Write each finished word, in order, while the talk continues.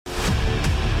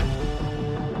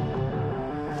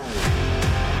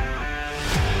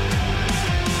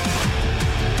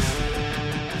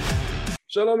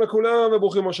שלום לכולם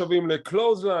וברוכים השבים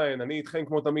לקלוזליין, אני איתכם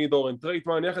כמו תמיד אורן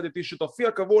טרייטמן, יחד איתי שותפי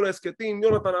הקבוע להסכתים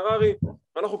יונתן הררי,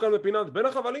 ואנחנו כאן בפינת בין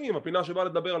החבלים, הפינה שבאה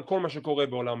לדבר על כל מה שקורה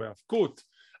בעולם ההאבקות.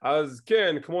 אז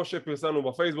כן, כמו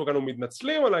שפרסמנו בפייסבוק, אנו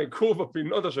מתנצלים על העיכוב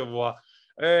בפינות השבוע,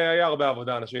 היה הרבה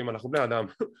עבודה אנשים, אנחנו בני אדם,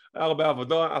 היה הרבה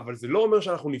עבודה, אבל זה לא אומר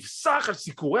שאנחנו נפסח על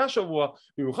סיקורי השבוע,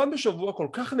 במיוחד בשבוע כל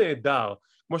כך נהדר,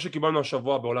 כמו שקיבלנו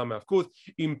השבוע בעולם ההאבקות,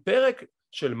 עם פרק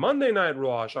של Monday Night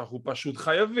Raw שאנחנו פשוט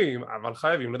חייבים, אבל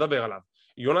חייבים לדבר עליו.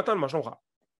 יונתן, מה שלומך?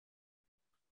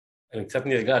 אני קצת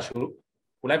נרגש,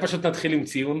 אולי פשוט נתחיל עם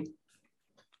ציון?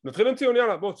 נתחיל עם ציון,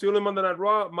 יאללה, בוא, ציון ל-Monday Night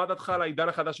Raw, מה דעתך על העידן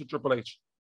החדש של טריפל אייץ'?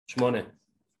 8.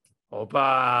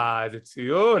 הופה, איזה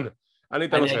ציון. אני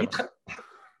אתן לו 7.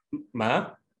 מה?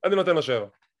 אני נותן לו 7.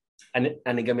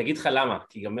 אני גם אגיד לך למה,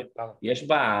 כי גם יש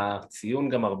בציון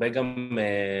גם הרבה גם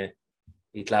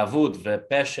התלהבות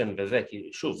ופשן וזה, כי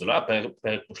שוב, זה לא היה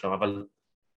פרק מושלם, אבל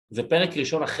זה פרק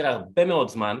ראשון אחרי הרבה מאוד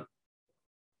זמן,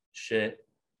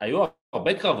 שהיו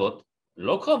הרבה קרבות,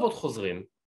 לא קרבות חוזרים,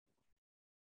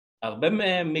 הרבה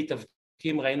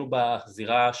מתאבקים ראינו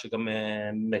בזירה שגם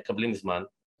מקבלים זמן,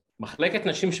 מחלקת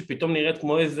נשים שפתאום נראית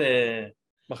כמו איזה...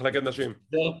 מחלקת נשים.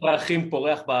 זר פרחים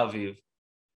פורח באביב.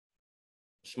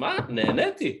 שמע,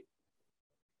 נהניתי.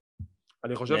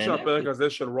 אני חושב שהפרק הזה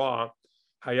של רוע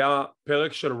היה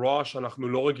פרק של רוע שאנחנו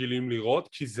לא רגילים לראות,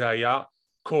 כי זה היה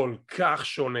כל כך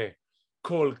שונה.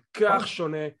 כל כך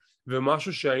שונה,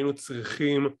 ומשהו שהיינו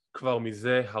צריכים כבר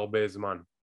מזה הרבה זמן.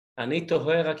 אני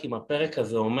תוהה רק אם הפרק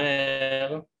הזה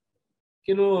אומר,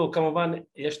 כאילו כמובן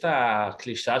יש את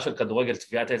הקלישאה של כדורגל,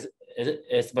 טביעת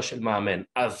אצבע של מאמן,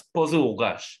 אז פה זה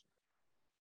הורגש.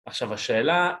 עכשיו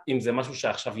השאלה אם זה משהו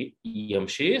שעכשיו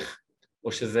ימשיך,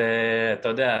 או שזה, אתה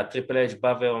יודע, טריפל אייץ'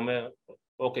 בא ואומר,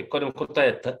 אוקיי, קודם כל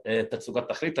תצוגת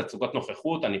תכלית, תצוגת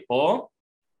נוכחות, אני פה,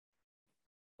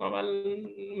 אבל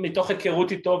מתוך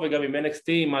היכרות איתו וגם עם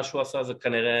NXT, מה שהוא עשה זה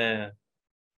כנראה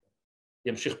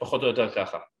ימשיך פחות או יותר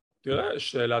ככה. תראה,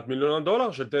 שאלת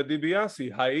 $1,000,000 של טד דיביאסי,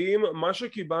 האם מה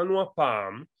שקיבלנו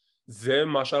הפעם זה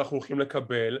מה שאנחנו הולכים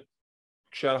לקבל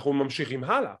כשאנחנו ממשיכים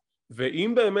הלאה?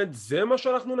 ואם באמת זה מה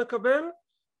שאנחנו נקבל,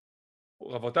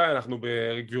 רבותיי,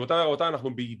 גבירותיי ורבותיי,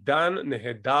 אנחנו בעידן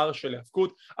נהדר של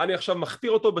האבקות. אני עכשיו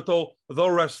מכתיר אותו בתור The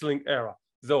Wrestling Era.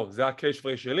 זהו, זה הקייש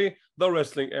פרייז שלי, The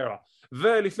Wrestling Era.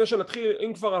 ולפני שנתחיל,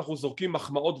 אם כבר אנחנו זורקים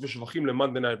מחמאות ושבחים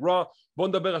ל-Monday Night Raw, בואו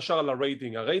נדבר ישר על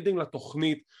הרייטינג. הרייטינג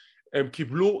לתוכנית, הם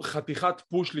קיבלו חתיכת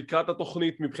פוש לקראת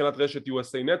התוכנית מבחינת רשת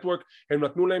USA Network, הם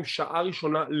נתנו להם שעה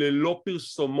ראשונה ללא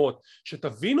פרסומות,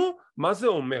 שתבינו מה זה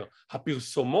אומר.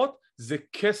 הפרסומות זה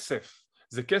כסף,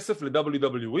 זה כסף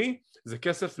ל-WWE, זה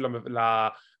כסף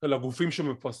לגופים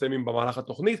שמפרסמים במהלך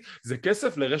התוכנית, זה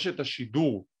כסף לרשת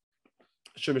השידור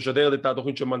שמשדרת את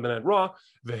התוכנית של Monday Night Raw,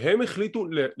 והם החליטו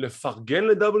לפרגן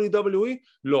ל-WWE,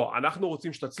 לא, אנחנו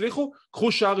רוצים שתצליחו,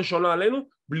 קחו שעה ראשונה עלינו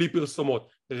בלי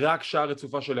פרסומות, רק שעה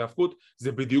רצופה של האבקות,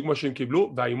 זה בדיוק מה שהם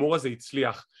קיבלו, והאימור הזה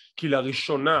הצליח, כי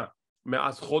לראשונה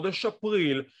מאז חודש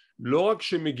אפריל, לא רק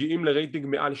שמגיעים לרייטינג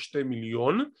מעל 2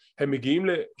 מיליון, הם מגיעים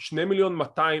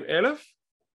ל2,200,000,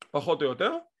 פחות או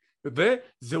יותר,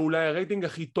 וזה אולי הרייטינג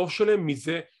הכי טוב שלהם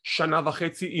מזה 1.5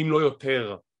 אם לא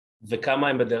יותר. וכמה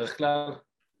הם בדרך כלל?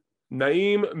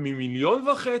 נעים מ1.5 מיליון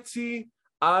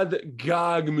עד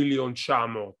גג 1,900,000,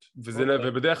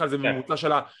 ובדרך כלל זה ממוצע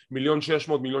של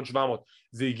 1,600,000, 1,700,000,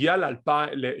 זה הגיע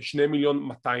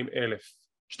ל2,200,000,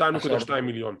 2.2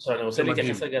 מיליון. עכשיו אני רוצה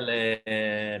להתייחס רגע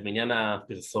לעניין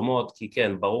הפרסומות, כי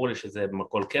כן, ברור לי שזה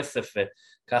הכל כסף,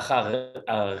 וככה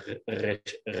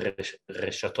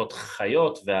הרשתות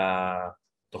חיות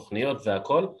והתוכניות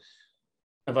והכל,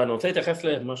 אבל אני רוצה להתייחס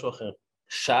למשהו אחר.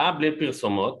 שעה בלי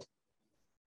פרסומות,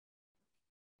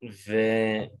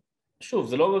 ושוב,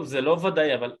 זה לא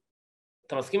ודאי, אבל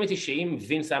אתה מסכים איתי שאם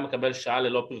וינס היה מקבל שעה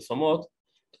ללא פרסומות,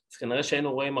 אז כנראה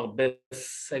שהיינו רואים הרבה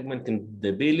סגמנטים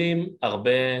דבילים,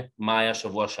 הרבה מה היה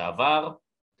שבוע שעבר,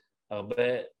 הרבה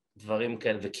דברים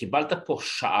כאלה, וקיבלת פה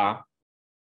שעה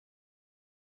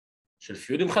של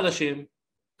פיודים חדשים,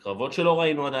 קרבות שלא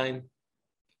ראינו עדיין,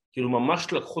 כאילו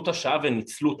ממש לקחו את השעה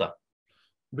וניצלו אותה.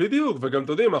 בדיוק, וגם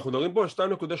אתה יודעים, אנחנו מדברים פה על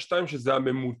 2.2 שזה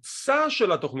הממוצע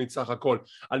של התוכנית סך הכל.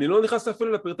 אני לא נכנס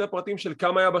אפילו לפרטי פרטים של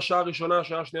כמה היה בשעה הראשונה,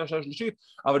 שעה השנייה, שעה השלישית,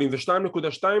 אבל אם זה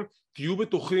 2.2, תהיו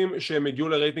בטוחים שהם הגיעו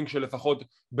לרייטינג של לפחות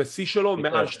בשיא שלו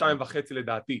מעל 2.5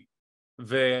 לדעתי.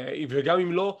 וגם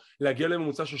אם לא, להגיע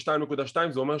לממוצע של 2.2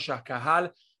 זה אומר שהקהל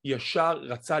ישר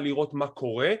רצה לראות מה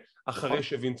קורה אחרי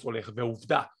שווינס הולך,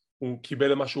 ועובדה, הוא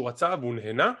קיבל למה שהוא רצה והוא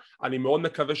נהנה. אני מאוד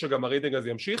מקווה שגם הרייטינג הזה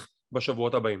ימשיך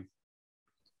בשבועות הבאים.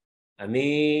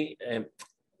 אני,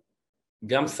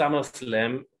 גם סאמר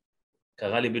סלאם,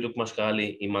 קרה לי בדיוק מה שקרה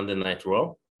לי עם Monday Night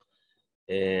Raw,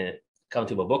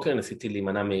 קמתי בבוקר, ניסיתי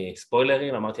להימנע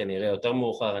מספוילרים, אמרתי אני אראה יותר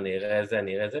מאוחר, אני אראה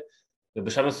זה,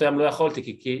 ובשלב מסוים לא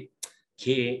יכולתי,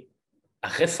 כי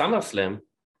אחרי סאמרסלאם,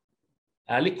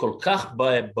 היה לי כל כך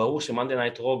ברור שמאנדי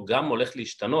נייט רו גם הולך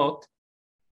להשתנות,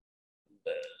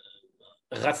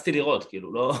 רצתי לראות,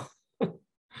 כאילו, לא...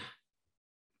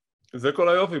 זה כל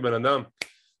היופי, בן אדם.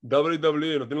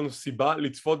 WWE נותנים לנו סיבה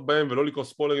לצפות בהם ולא לקרוא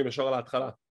ספוילרים ישר על ההתחלה.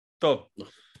 טוב,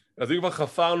 אז אם כבר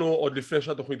חפרנו עוד לפני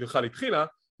שהתוכנית בכלל התחילה,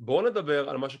 בואו נדבר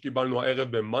על מה שקיבלנו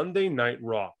הערב ב-Monday Night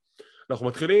Raw. אנחנו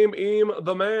מתחילים עם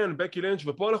The Man, בקי לינץ',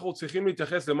 ופה אנחנו צריכים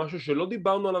להתייחס למשהו שלא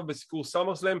דיברנו עליו בסיקור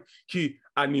סאמרסלאם, כי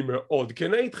אני מאוד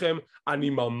כנה איתכם, אני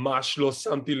ממש לא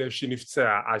שמתי לב שהיא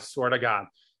נפצעה, I swear to God.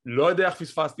 לא יודע איך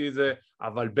פספסתי את זה,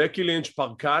 אבל בקי לינץ'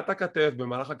 פרקה את הכתף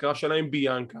במהלך הקרב שלה עם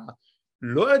ביאנקה,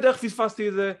 לא יודע איך פספסתי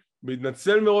את זה,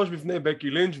 מתנצל מראש בפני בקי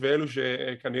לינץ' ואלו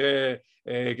שכנראה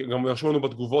גם ירשו לנו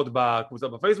בתגובות בקבוצה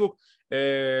בפייסבוק,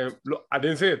 לא, I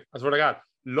didn't see it, I swear to God.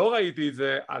 לא ראיתי את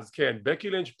זה, אז כן, בקי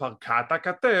לינץ' פרקה את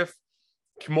הכתף,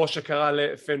 כמו שקרה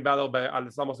לפן בלר על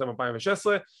סאמרסלאם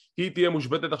 2016, היא תהיה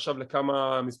מושבתת עכשיו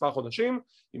מספר חודשים,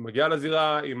 היא מגיעה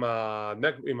לזירה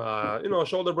עם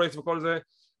ה-shoulder brace וכל זה,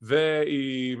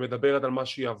 והיא מדברת על מה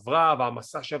שהיא עברה,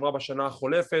 והמסע שעברה בשנה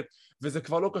החולפת, וזה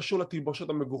כבר לא קשור לתלבושות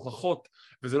המגוחכות,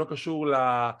 וזה לא קשור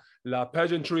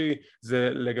לפאג'נטרי, זה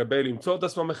לגבי למצוא את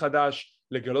עצמם מחדש,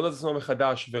 לגלות את עצמם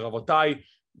מחדש, ורבותיי,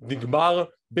 נגמר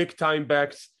ביג טיים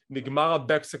בקס, נגמר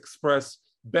הבקס אקספרס,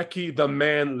 בקי the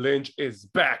man lynch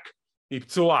is back, היא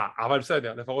פצועה, אבל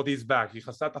בסדר, לפחות היא is back, היא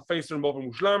חסה את הפייסטרן באופן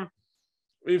מושלם,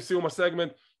 עם סיום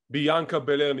הסגמנט, ביאנקה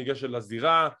בלר ניגשת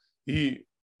לזירה, היא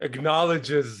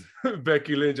acknowledges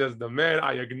בקי לינץ' as the man,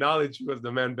 I acknowledge you as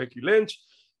the man בקי לינץ',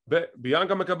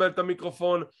 ביאנקה מקבל את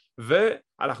המיקרופון,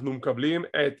 ואנחנו מקבלים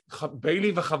את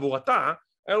ביילי וחבורתה,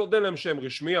 אין עוד אין להם שם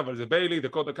רשמי, אבל זה ביילי,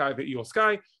 דקוטה קאי ואיו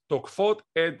סקאי, תוקפות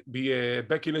את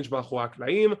בקי לינץ' מאחורי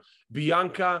הקלעים,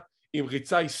 ביאנקה עם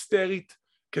ריצה היסטרית,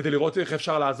 כדי לראות איך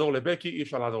אפשר לעזור לבקי, אי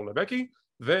אפשר לעזור לבקי,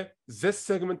 וזה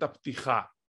סגמנט הפתיחה.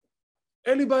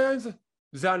 אין לי בעיה עם זה,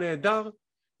 זה הנהדר,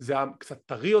 זה קצת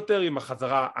טרי יותר עם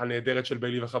החזרה הנהדרת של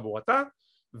ביילי וחבורתה,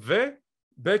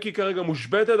 ובקי כרגע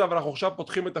מושבתת, אבל אנחנו עכשיו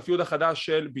פותחים את הפיוד החדש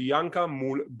של ביאנקה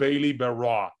מול ביילי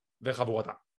ברוע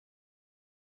וחבורתה.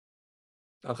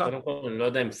 קודם כל, אני לא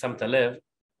יודע אם שמת לב,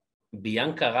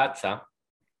 ביאנקה רצה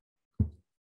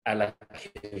על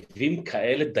עקבים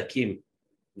כאלה דקים.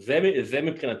 זה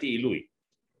מבחינתי עילוי.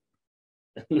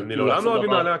 אני לעולם לא אוהבים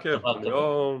מעלי עקב, אני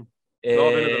לא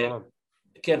אוהבים את זה לעולם.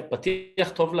 כן, פתיח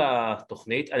טוב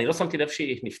לתוכנית, אני לא שמתי לב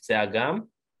שהיא נפצעה גם,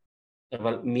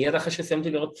 אבל מיד אחרי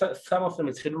שסיימתי לראות סאמרסלאם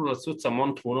התחילו לצוץ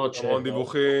המון תמונות, המון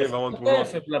דיווחים והמון תמונות.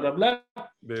 בלה בלה בלה.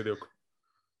 בדיוק.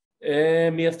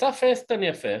 היא עשתה פסטן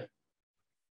יפה,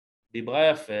 דיברה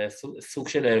יפה, סוג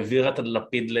של העבירה את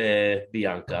הלפיד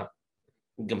לביאנקה,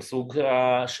 גם סוג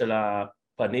של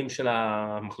הפנים של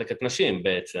המחלקת נשים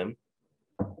בעצם.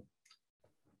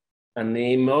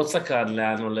 אני מאוד סקרן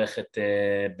לאן הולכת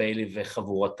ביילי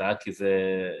וחבורתה, כי זה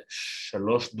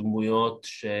 3 דמויות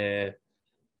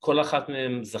שכל אחת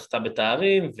מהן זכתה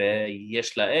בתארים,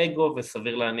 ויש לה אגו,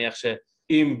 וסביר להניח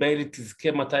שאם ביילי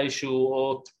תזכה מתישהו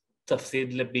או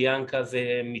תפסיד לביאנקה,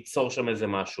 זה מיצור שם איזה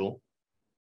משהו.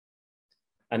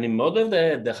 אני מאוד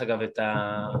אוהב דרך אגב את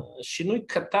השינוי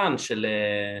קטן של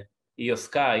איו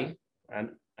סקאי,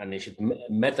 אני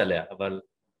מת עליה, אבל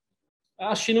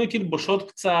השינוי תלבושות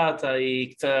קצת,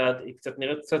 היא קצת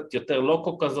נראית קצת יותר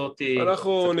לוקו כזאת.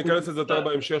 אנחנו ניכנס לזה יותר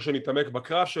בהמשך שנתעמק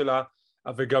בקרב שלה,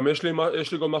 וגם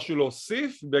יש לי גם משהו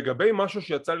להוסיף לגבי משהו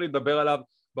שיצא לי לדבר עליו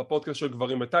בפודקאסט של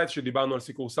גברים בטייץ, שדיברנו על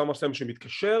סיקור סאמרסלאם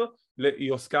שמתקשר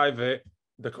לאיו סקאי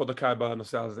ודקוטה קאי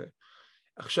בנושא הזה.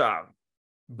 עכשיו,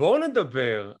 בואו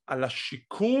נדבר על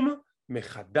השיקום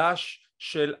מחדש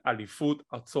של אליפות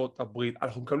ארצות הברית.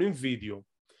 אנחנו מקבלים וידאו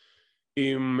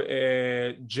עם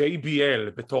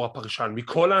JBL בתור הפרשן,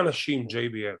 מכל האנשים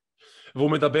JBL,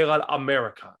 והוא מדבר על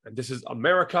אמריקה, and this is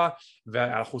America,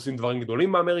 ואנחנו עושים דברים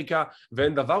גדולים באמריקה,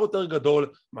 ואין דבר יותר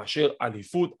גדול מאשר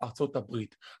אליפות ארצות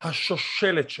הברית,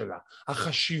 השושלת שלה,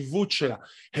 החשיבות שלה,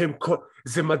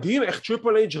 זה מדהים איך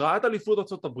טריפל אייג' ראה את אליפות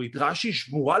ארצות הברית, ראה שהיא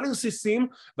שמורה לרסיסים,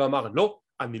 ואמר לא,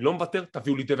 אני לא מוותר,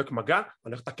 תביאו לי דבק מגע, אני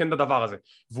הולך לתקן את הדבר הזה,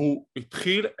 והוא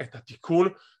התחיל את התיקון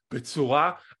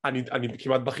בצורה, אני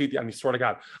כמעט בכיתי, אני swear to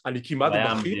God, אני כמעט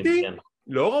בכיתי,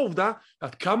 לאור העובדה,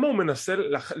 עד כמה הוא מנסה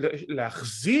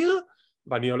להחזיר,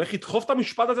 ואני הולך לדחוף את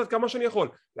המשפט הזה עד כמה שאני יכול,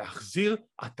 להחזיר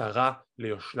עטרה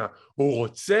ליושנה. הוא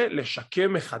רוצה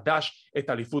לשקם מחדש את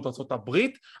אליפות ארצות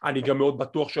הברית, אני גם מאוד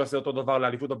בטוח שהוא יעשה אותו דבר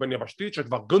לאליפות הבין יבשתית,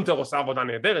 שכבר גונטר עושה עבודה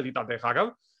נהדרת איתה דרך אגב,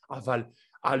 אבל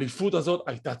האליפות הזאת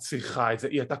הייתה צריכה את זה,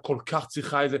 היא הייתה כל כך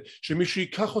צריכה את זה, שמישהו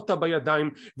ייקח אותה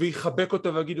בידיים ויחבק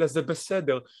אותה ויגיד לה זה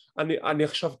בסדר, אני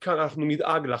עכשיו כאן, אנחנו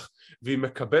נדאג לך, והיא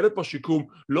מקבלת פה שיקום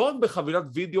לא רק בחבילת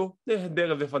וידאו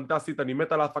נהדרת ופנטסטית, אני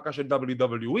מת על ההפקה של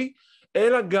WWE,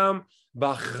 אלא גם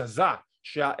בהכרזה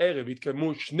שהערב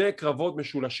יתקיימו 2 קרבות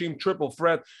משולשים טריפל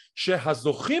פרט,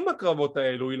 שהזוכים בקרבות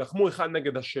האלו ילחמו אחד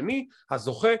נגד השני,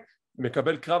 הזוכה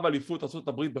מקבל קרב אליפות ארצות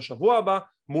הברית בשבוע הבא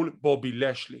מול בובי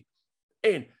לשלי.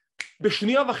 אין,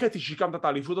 בשנייה וחצי שיקמת את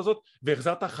האליפות הזאת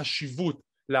והחזרת חשיבות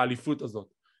לאליפות הזאת.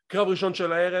 קרב ראשון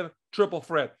של הערב, טריפל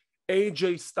פרט,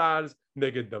 AJ סטיילס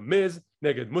נגד דמיז,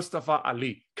 נגד מוסטפא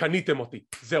עלי. קניתם אותי,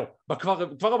 זהו,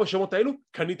 כבר בשמות האלו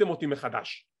קניתם אותי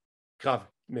מחדש. קרב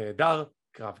נהדר,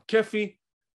 קרב כיפי,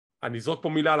 אני זרוק פה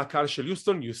מילה על הקהל של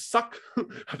יוסטון, you suck,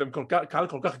 אתם קהל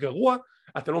כל כך גרוע,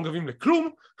 אתם לא מגבים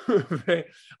לכלום,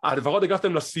 והדברות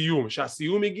הגעתם לסיום,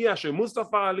 שהסיום הגיע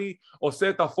שמוסטפא עלי עושה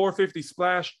את ה-450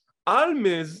 ספלאש על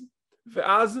מיז,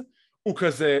 ואז הוא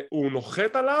כזה, הוא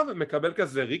נוחת עליו, מקבל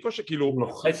כזה ריקו שכאילו... הוא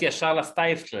נוחת ישר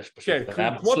לסטיילס קלאש, כן,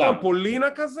 כמו טרמפולינה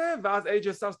כזה, ואז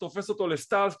AJ סטיילס תופס אותו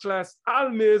לסטיילס קלאס על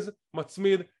מיז,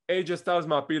 מצמיד, AJ סטיילס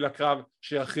מעפיל לקרב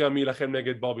שיכריע מי ילחם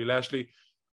נגד בובי לשלי.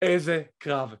 איזה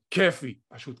קרב כיפי,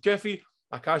 פשוט כיפי.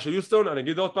 הקהל של יוסטון, אני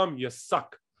אגיד עוד פעם,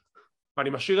 יסק. ואני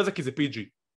משאיר את זה כי זה PG.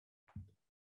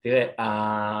 תראה,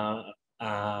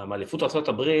 האליפות ארצות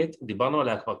הברית, דיברנו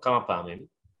עליה כבר כמה פעמים,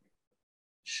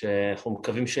 שאנחנו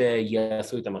מקווים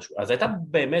שיעשו איתה משהו. אז הייתה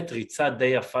באמת ריצה די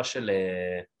יפה של...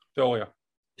 תיאוריה.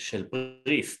 של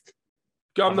פריסט.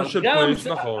 גם של פריסט,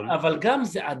 נכון. אבל גם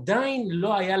זה עדיין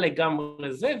לא היה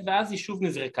לגמרי זה, ואז היא שוב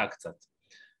נזרקה קצת.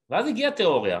 ואז הגיעה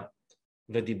תיאוריה,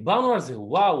 ודיברנו על זה,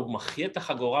 וואו, הוא מחיה את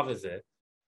החגורה וזה,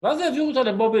 ואז העבירו אותה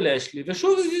לבובי לשלי,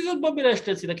 ושוב הזיזו את בובי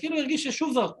לשלי הצידה, כאילו הרגיש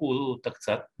ששוב זרקו אותה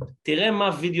קצת, תראה מה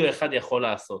וידאו אחד יכול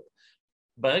לעשות.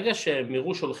 ברגע שהם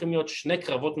יראו שהולכים להיות 2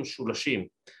 קרבות משולשים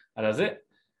על זה,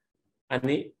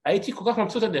 אני הייתי כל כך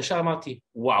מבסוט עד ישר אמרתי,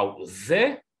 וואו,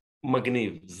 זה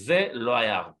מגניב, זה לא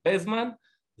היה הרבה זמן,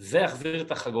 זה יחזיר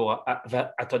את החגורה,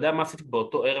 ואתה יודע מה עשיתי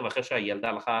באותו ערב אחרי שהילדה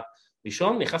הלכה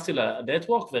לישון, נכנסתי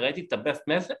לנטוורק וראיתי את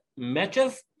ה-best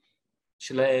matches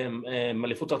של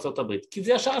אליפות ארצות הברית, כי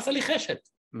זה ישר עשה לי חשת.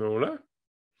 מעולה.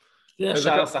 זה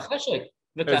ישר עשה חשק,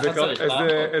 וככה צריך לעשות.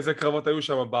 איזה קרבות היו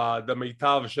שם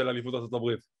במיטב של אליפות ארצות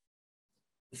הברית?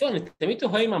 בסדר, אני תמיד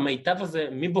תוהה עם המיטב הזה,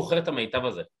 מי בוחר את המיטב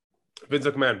הזה? וינס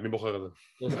מקמן, מי בוחר את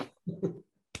זה?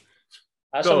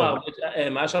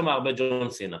 היה שם הרבה ג'ון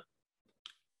סינה.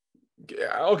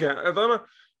 אוקיי, אתה יודע מה?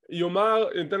 יאמר,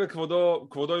 ניתן את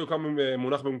כבודו יוקם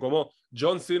מונח במקומו,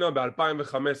 ג'ון סינה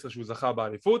ב-2015 שהוא זכה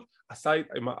באליפות, עשה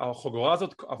עם החגורה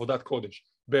הזאת עבודת קודש,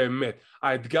 באמת.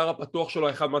 האתגר הפתוח שלו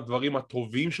אחד מהדברים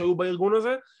הטובים שהיו בארגון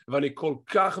הזה, ואני כל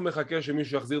כך מחכה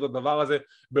שמישהו יחזיר את הדבר הזה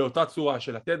באותה צורה,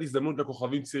 של לתת הזדמנות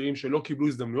לכוכבים צעירים שלא קיבלו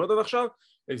הזדמנויות עד עכשיו,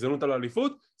 הזדמנות על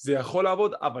האליפות, זה יכול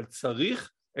לעבוד, אבל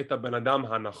צריך את הבן אדם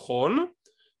הנכון,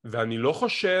 ואני לא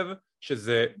חושב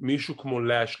שזה מישהו כמו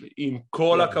לשלי, עם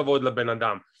כל הכבוד לבן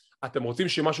אדם. אתם רוצים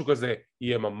שמשהו כזה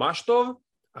יהיה ממש טוב?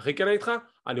 הכי כן איתך?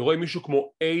 אני רואה מישהו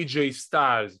כמו AJ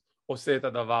סטיילס עושה את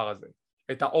הדבר הזה.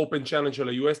 את ה-Open Challenge של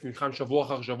ה-US נלחם שבוע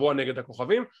אחר שבוע נגד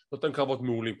הכוכבים, נותן קרבות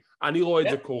מעולים. אני רואה את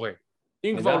זה קורה.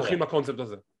 אם כבר הולכים לקונספט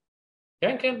הזה.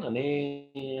 כן, כן,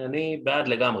 אני בעד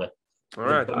לגמרי. זה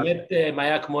באמת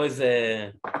היה כמו איזה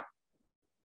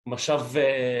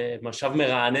משב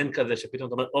מרענן כזה, שפתאום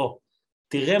אתה אומר,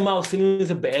 תראה מה עושים עם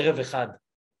זה בערב אחד.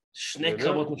 2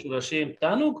 קרבות משולשים,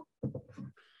 תענוג.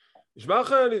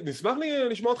 נשמח לי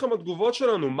לשמוע אתכם בתגובות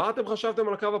שלנו, מה אתם חשבתם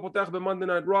על הקרב הפותח ב-Monday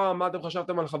Night Raw, מה אתם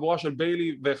חשבתם על חבורה של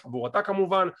ביילי וחבורתה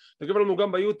כמובן, תגידו לנו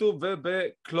גם ביוטיוב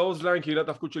ובקלוזליין קהילת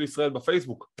ההפקות של ישראל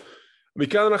בפייסבוק.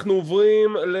 מכאן אנחנו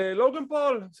עוברים ללוגן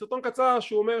פול, סרטון קצר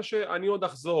שהוא אומר שאני עוד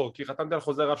אחזור, כי חתמתי על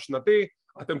חוזה רב שנתי,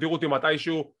 אתם תראו אותי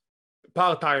מתישהו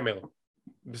פארט טיימר,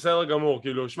 בסדר גמור,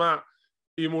 כאילו שמע,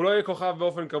 אם הוא לא יהיה כוכב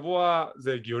באופן קבוע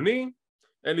זה הגיוני,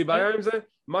 אין לי בעיה עם זה,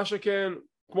 מה שכן,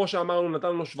 כמו שאמרנו,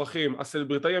 נתנו לו שבחים,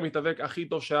 הסלבריטאי המתאבק הכי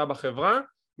טוב שהיה בחברה,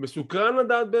 מסוקרן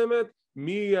לדעת באמת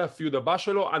מי יהיה הפיוד הבא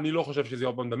שלו, אני לא חושב שזה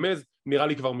יהיה עוד דמז, נראה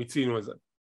לי כבר מיצינו את זה.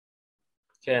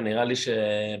 כן, נראה לי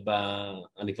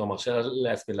אני כבר מרשה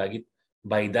לעצמי להגיד,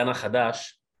 בעידן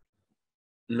החדש,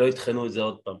 לא יתחנו את זה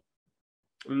עוד פעם.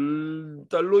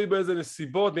 תלוי באיזה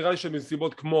נסיבות, נראה לי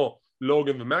שבנסיבות כמו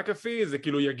לוגן ומקאפי, זה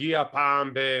כאילו יגיע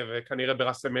פעם וכנראה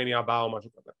ברסלמניה הבאה או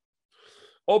משהו כזה.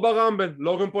 או ברמבל,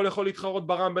 לוגן פול יכול להתחרות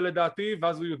ברמבל לדעתי,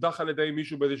 ואז הוא יודח על ידי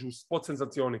מישהו באיזשהו ספוט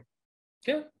סנסציוני.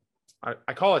 כן.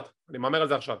 I call it, אני מאמר על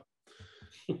זה עכשיו.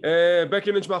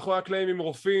 בקי לינץ' מאחורי הקלעים עם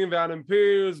רופאים ואדם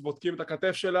פירס, בודקים את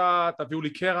הכתף שלה, תביאו לי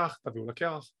קרח, תביאו לה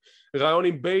קרח. רעיון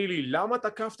עם ביילי, למה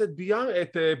תקפת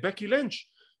את בקי לינץ'?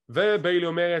 וביילי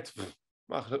אומרת,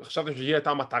 מה, חשבתם שיהיה את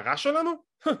המטרה שלנו?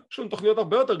 יש לנו תוכניות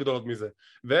הרבה יותר גדולות מזה.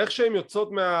 ואיך שהן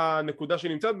יוצאות מהנקודה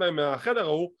שנמצאת בהם, מהחדר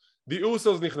ההוא, The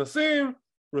Usos נכנסים,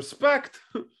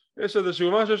 respect, יש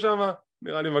איזשהו משהו שם,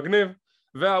 נראה לי מגניב,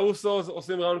 והאוסוס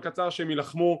עושים רעיון קצר שהם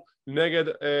ילחמו נגד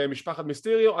משפחת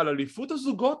מיסטריו על אליפות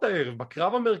הזוגות הערב,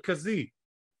 בקרב המרכזי.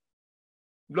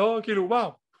 לא, כאילו,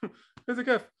 וואו, איזה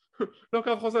כיף, לא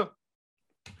קרב חוזר.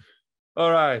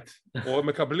 אורייט,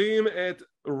 מקבלים את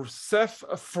סף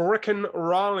פרקן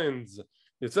רולינס,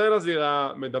 יוצא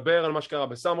לזירה, מדבר על מה שקרה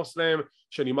בסאמרסלאם,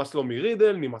 שנמאס לו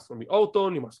מרידל, נמאס לו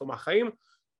מאורטון, נמאס לו מהחיים,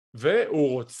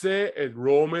 והוא רוצה את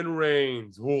רומן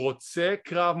ריינס, הוא רוצה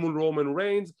קרב מול רומן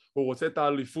ריינס, הוא רוצה את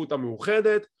האליפות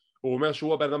המאוחדת, הוא אומר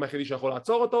שהוא הבן אדם היחידי שיכול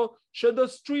לעצור אותו, ש-The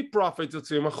Street Profits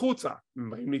יוצאים החוצה,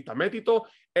 הם באים להתעמת איתו,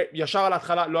 ישר על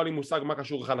ההתחלה לא היה לי מושג מה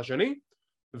קשור אחד לשני,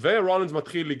 ורולינס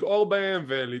מתחיל לגעור בהם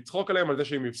ולצחוק עליהם על זה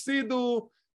שהם הפסידו,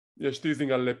 יש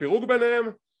טיזינג על פירוק ביניהם,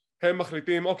 הם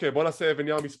מחליטים אוקיי בוא נעשה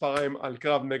ונייר מספריים על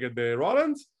קרב נגד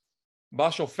רולינס,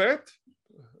 בא שופט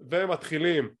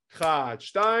ומתחילים 1,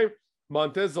 2,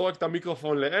 מונטז זורק את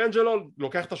המיקרופון לאנג'לו,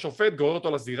 לוקח את השופט, גורר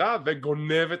אותו לזירה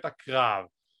וגונב את הקרב.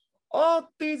 עוד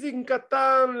טיזינג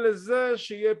קטן לזה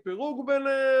שיהיה פירוק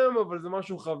ביניהם, אבל זה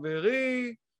משהו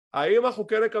חברי. האם אנחנו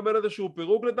כן נקבל איזשהו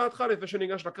פירוק לדעתך לפני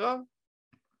שניגש לקרב?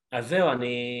 אז זהו,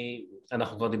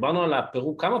 אנחנו כבר דיברנו על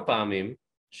הפירוק כמה פעמים,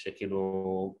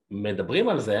 שכאילו מדברים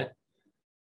על זה,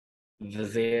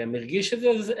 וזה מרגיש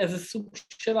איזה סוג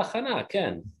של הכנה,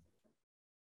 כן.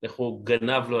 איך הוא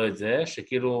גנב לו את זה,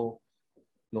 שכאילו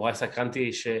נורא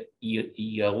סקרנתי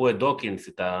שיראו את דוקינס,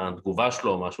 את התגובה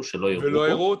שלו או משהו, שלא יראו. ולא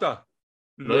יראו אותה.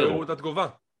 לא יראו את התגובה.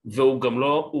 והוא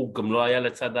גם לא היה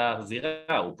לצד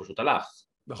הזירה, הוא פשוט הלך.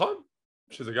 נכון,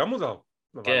 שזה גם מוזר.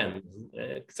 כן,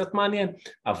 קצת מעניין.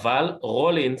 אבל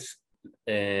רולינס,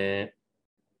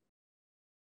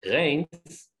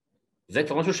 ריינס, זה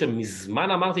כבר משהו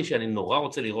שמזמן אמרתי שאני נורא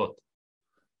רוצה לראות.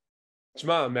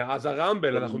 תשמע, מאז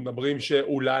הרמבל אנחנו מדברים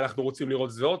שאולי אנחנו רוצים לראות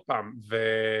את זה עוד פעם,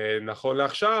 ונכון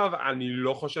לעכשיו אני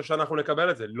לא חושב שאנחנו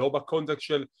נקבל את זה, לא בקונטקסט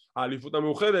של האליפות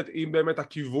המאוחדת, אם באמת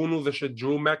הכיוון הוא זה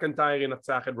שדרו מקנטייר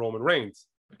ינצח את רומן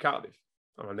ריינס בקרדיף,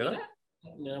 אבל נראה.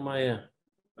 נראה מה יהיה.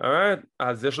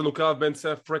 אז יש לנו קרב בין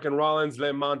סף פרקן רולינס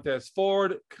למונטז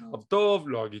פורד, קרב טוב,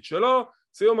 לא אגיד שלא,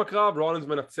 סיום הקרב רולינס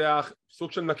מנצח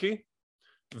סוג של נקי,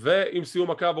 ועם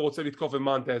סיום הקרב הוא רוצה לתקוף את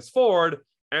מונטז פורד,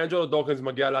 אנג'לו דוקינס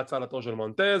מגיע להצלתו של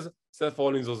מונטז, סף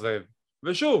רולינס עוזב.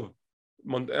 ושוב,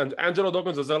 אנג'לו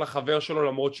דוקינס עוזר לחבר שלו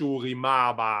למרות שהוא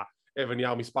רימה באבן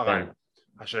נייר מספריים.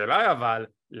 השאלה היא אבל,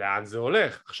 לאן זה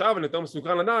הולך? עכשיו אני יותר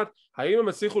מסוכן לדעת, האם הם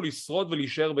הצליחו לשרוד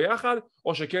ולהישאר ביחד,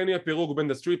 או שכן יהיה פירוק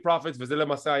בין The Street Profits, וזה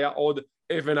למעשה היה עוד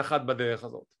אבן אחת בדרך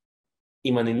הזאת.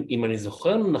 אם אני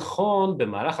זוכר נכון,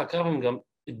 במהלך הקרב הם גם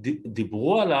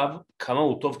דיברו עליו כמה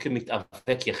הוא טוב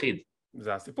כמתאבק יחיד.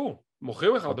 זה הסיפור.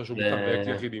 מוכרים לך אותו שהוא מתאבק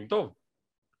יחידים טוב.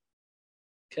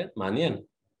 כן, מעניין.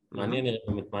 מעניין נראה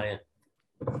באמת מה יהיה.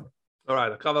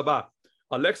 אורייט, הקרב הבא.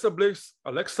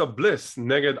 אלכסה בליס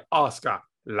נגד אוסקה.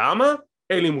 למה?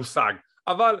 אין לי מושג.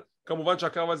 אבל כמובן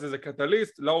שהקרב הזה זה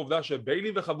קטליסט לעובדה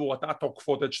שביילי וחבורתה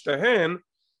תוקפות את שתיהן,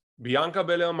 ביאנקה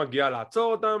בלר מגיעה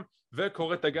לעצור אותם,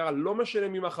 וקוראת תגר לא משנה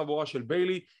מי מהחבורה של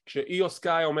ביילי, כשאיו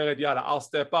סקאי אומרת יאללה, I'll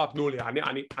step up, תנו לי,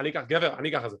 אני אקח גבר, אני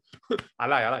אקח את זה.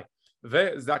 עליי.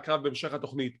 וזה הקרב בהמשך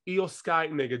התוכנית, איו סקאי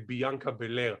נגד ביאנקה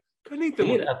בלר. קניתם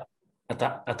אותי.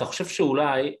 אתה חושב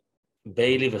שאולי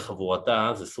ביילי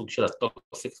וחבורתה זה סוג של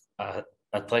הטוקסיק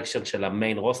אטרקשן של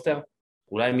המיין רוסטר?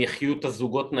 אולי הם יחיו את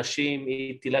הזוגות נשים,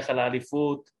 היא תלך על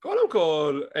האליפות? קודם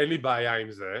כל, אין לי בעיה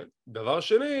עם זה. דבר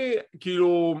שני,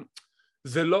 כאילו,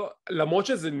 זה לא, למרות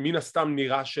שזה מן הסתם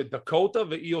נראה שדקוטה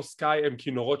ואיו סקאי הם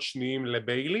כינורות שניים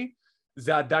לביילי,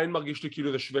 זה עדיין מרגיש לי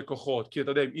כאילו זה שווה כוחות, כי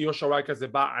אתה יודע, אם איו שוואי כזה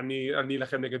בא, אני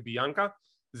אלחם נגד ביאנקה,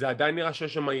 זה עדיין נראה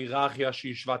שיש שם היררכיה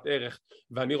שהיא שוות ערך,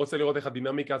 ואני רוצה לראות איך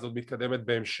הדינמיקה הזאת מתקדמת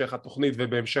בהמשך התוכנית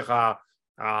ובהמשך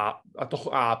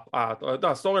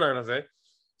הסטורי ליין הזה.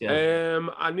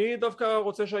 אני דווקא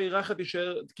רוצה שההיררכיה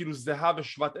תישאר כאילו זהה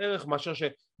ושוות ערך, מאשר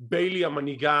שביילי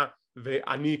המנהיגה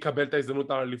ואני אקבל את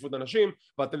ההזדמנות על אליפות הנשים,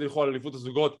 ואתם תלכו על אליפות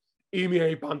הזוגות אם היא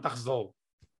אי פעם תחזור.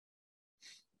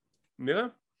 נראה?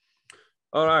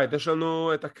 אורייט, יש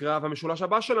לנו את הקרב המשולש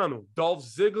הבא שלנו, דולף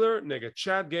זיגלר נגד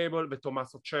צ'אד גייבל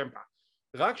וטומאסו צ'מפה.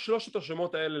 רק שלושת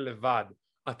השמות האלה לבד,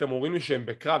 אתם אומרים לי שהם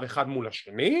בקרב אחד מול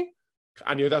השני?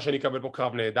 אני יודע שאני אקבל פה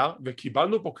קרב נהדר,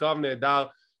 וקיבלנו פה קרב נהדר,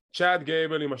 צ'אד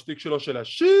גייבל עם השתיק שלו של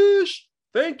השיש,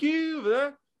 thank you, וזה,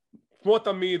 כמו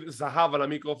תמיד זהב על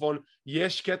המיקרופון.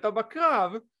 יש קטע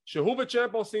בקרב שהוא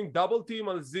וצ'מפה עושים דאבל טים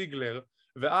על זיגלר,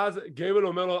 ואז גייבל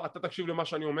אומר לו, אתה תקשיב למה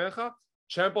שאני אומר לך,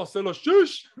 צ'מפה עושה לו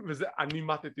שוש, וזה, אני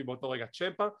מתתי באותו רגע.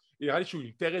 צ'מפה, נראה לי שהוא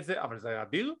ילתר את זה, אבל זה היה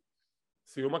אדיר.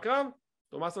 סיום הקרב,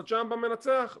 תומאסו צ'אמפה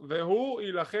מנצח, והוא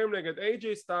יילחם נגד AJ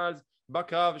סטיילס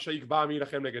בקרב שיקבע מי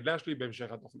יילחם נגד לשלי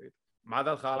בהמשך התוכנית. מה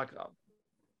דעתך על הקרב?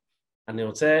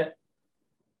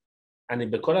 אני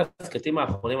בכל הסקטים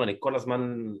האחרונים, אני כל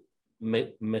הזמן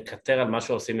מקטר על מה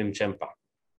שעושים עם צ'אמפה.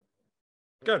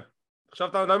 כן, עכשיו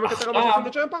אתה עדיין מקטר על מה שעושים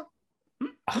בצ'אמפה?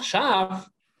 עכשיו,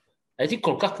 הייתי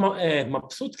כל כך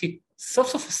מבסוט, כי סוף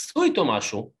סוף עשו איתו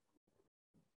משהו,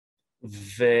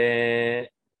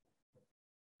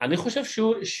 ואני חושב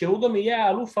שהוא גם יהיה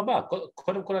האלוף הבא.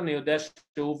 קודם כל אני יודע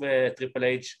שהוא וטריפל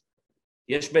אייץ'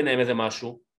 יש ביניהם איזה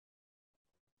משהו,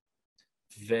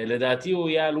 ולדעתי הוא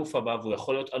יהיה האלוף הבא, והוא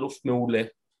יכול להיות אלוף מעולה.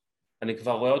 אני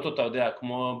כבר רואה אותו, אתה יודע,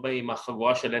 כמו עם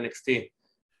החגורה של NXT,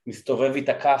 מסתובב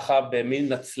איתה ככה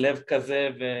במין נצלב כזה,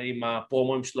 ועם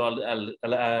הפרומואים שלו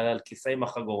על כיסא עם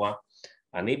החגורה.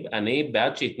 אני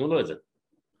בעד שיתנו לו את זה.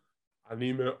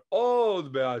 אני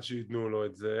מאוד בעד שיתנו לו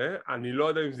את זה, אני לא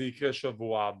יודע אם זה יקרה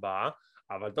שבוע הבא,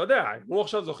 אבל אתה יודע, הוא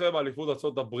עכשיו זוכה באליפות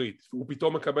ארצות הברית, הוא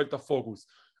פתאום מקבל את הפוקוס,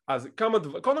 אז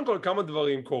קודם כל כמה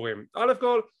דברים קורים. א'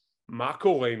 כל, מה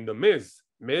קורה עם The Miz?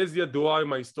 מיז ידוע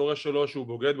עם ההיסטוריה שלו שהוא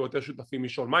בוגד ביותר שותפים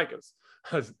משון מייקלס,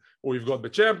 אז הוא יבגוד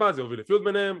בצ'אמפה, זה יוביל לפיוד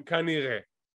ביניהם, כנראה.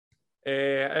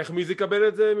 איך מיז יקבל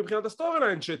את זה מבחינת הסטורי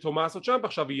ליין, שתומאסו צ'אמפה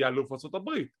עכשיו יהיה אלוף ארצות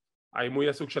הברית? האם הוא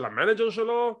יהיה סוג של המנג'ר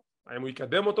שלו? האם הוא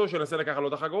יקדם אותו שינסה לקחת לו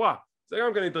את החגורה? זה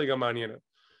גם כן אינטריגה מעניינת.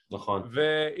 נכון.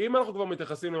 ואם אנחנו כבר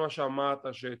מתייחסים למה שאמרת,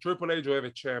 שטריפל אייג' אוהב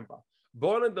את צ'אמפה,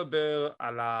 בואו נדבר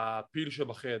על הפיל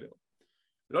שבחדר.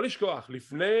 לא לשכוח,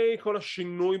 לפני כל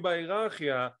השינוי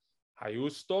בהיררכיה, היו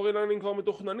סטורי ליינינג כבר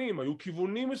מתוכננים, היו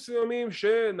כיוונים מסוימים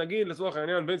שנגיד לצורך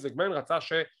העניין וינס מקמן רצה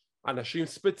שאנשים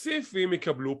ספציפיים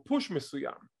יקבלו פוש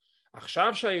מסוים.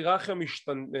 עכשיו שההיררכיה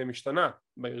משתנה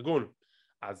בארגון,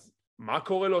 אז מה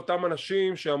קורה לאותם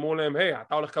אנשים שאמרו להם, היי,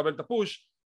 אתה הולך לקבל את הפוש,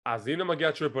 אז הנה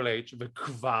מגיע טריפל אייץ'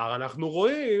 וכבר אנחנו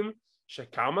רואים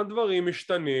שכמה דברים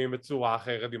משתנים בצורה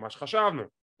אחרת ממה שחשבנו.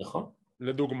 נכון.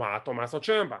 לדוגמה, תומאסו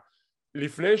צ'אמפה.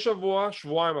 לפני שבוע,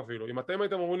 שבועיים אפילו, אם אתם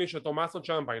הייתם אומרים לי שתומאסו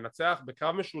צ'אמפה ינצח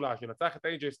בקרב משולש, ינצח את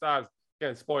AJ סטיילס,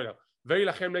 כן, ספוילר,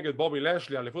 וילחם נגד בובי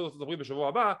לשלי, אליפות ארצות הברית בשבוע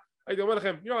הבא, הייתי אומר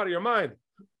לכם, you're out of your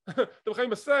mind, אתם חיים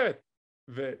בסרט.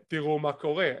 ותראו מה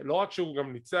קורה, לא רק שהוא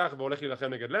גם ניצח והולך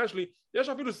להילחם נגד לשלי, יש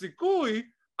אפילו סיכוי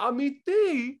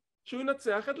אמיתי שהוא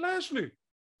ינצח את לשלי.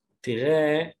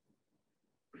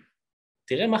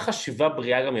 תראה מה חשיבה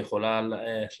בריאה גם יכולה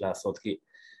לעשות, כי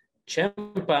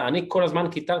צ'אמפה, אני כל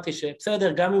הזמן קיטרתי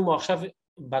שבסדר, גם אם הוא עכשיו,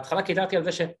 בהתחלה קיטרתי על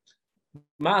זה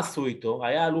שמה עשו איתו,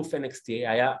 היה אלוף NXT,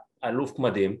 היה אלוף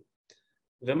מדהים,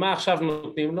 ומה עכשיו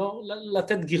נותנים לו?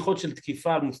 לתת גיחות של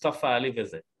תקיפה על מוסטפא עלי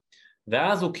וזה.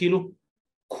 ואז הוא כאילו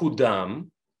קודם,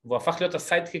 והוא הפך להיות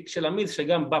הסיידקיק של המיז,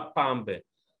 שגם בא פעם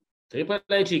טריפל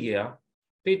אייץ' הגיע,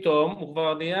 פתאום הוא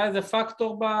כבר נהיה איזה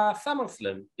פקטור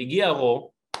בסאמרסלאם, הגיע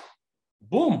רו,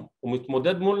 בום, הוא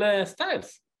מתמודד מול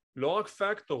סטיילס. לא רק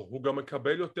פקטור, הוא גם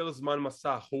מקבל יותר זמן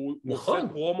מסך, הוא נכון. עושה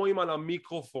פרומואים על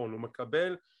המיקרופון, הוא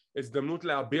מקבל הזדמנות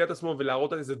להביע את עצמו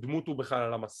ולהראות על איזה דמות הוא בכלל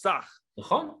על המסך.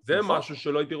 נכון. זה נכון. משהו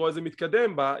שלא הייתי רואה איזה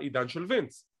מתקדם בעידן של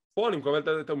וינס. פה אני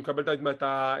מקבל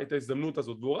את ההזדמנות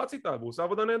הזאת, והוא רץ איתה, והוא עושה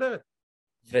עבודה נהדרת.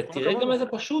 ותראה גם איזה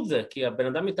פשוט זה, כי הבן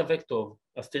אדם מתאבק טוב,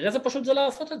 אז תראה איזה פשוט זה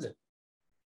לעשות את זה.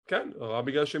 כן, רק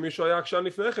בגלל שמישהו היה עקשן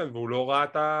לפני כן, והוא לא ראה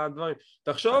את הדברים.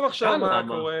 תחשוב עכשיו מה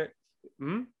קורה...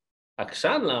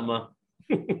 עקשן למה?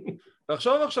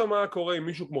 תחשוב עכשיו מה קורה אם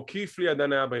מישהו כמו קיפלי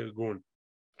עדיין היה בארגון.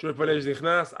 טריפל אייץ'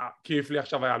 נכנס, קיפלי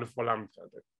עכשיו היה אלוף עולם.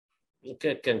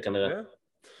 כן, כנראה.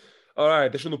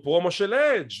 אורייט, יש לנו פרומו של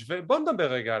אדג' ובוא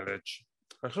נדבר רגע על אדג'.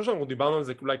 אני חושב שאנחנו דיברנו על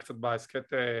זה אולי קצת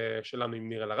בהסקט שלנו עם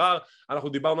ניר אלהרר, אנחנו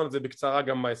דיברנו על זה בקצרה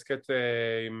גם בהסקט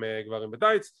עם גברים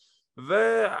בטייץ,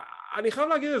 ואני חייב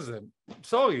להגיד את זה,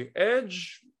 סורי,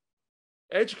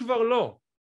 אדג' כבר לא.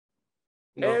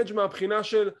 אדג' מהבחינה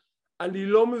של אני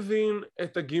לא מבין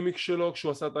את הגימיק שלו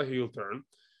כשהוא עשה את ההיל טרן,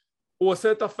 הוא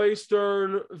עושה את הפייס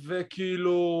טרן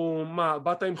וכאילו מה,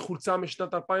 באת עם חולצה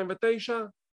משנת 2009?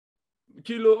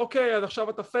 כאילו אוקיי, אז עכשיו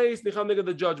אתה פייס, נלחם נגד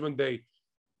ה-Judgment Day.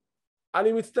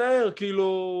 אני מצטער,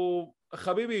 כאילו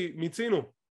חביבי,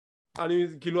 מיצינו.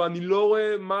 אני לא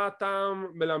רואה מה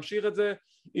הטעם בלהמשיך את זה.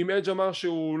 אם אדג' אמר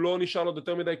שהוא לא נשאר לו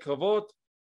יותר מדי קרבות,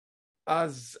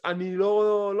 אז אני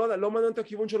לא מעניין את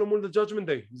הכיוון שלו מול ה-Judgment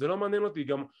Day. זה לא מעניין אותי.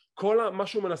 גם כל מה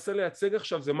שהוא מנסה לייצג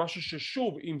עכשיו זה משהו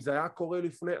ששוב, אם זה היה קורה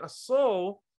לפני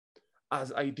עשור,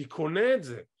 אז הייתי קונה את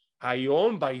זה.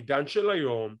 היום, בעידן של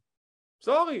היום,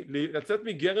 סורי, לצאת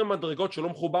מגרם מדרגות שלא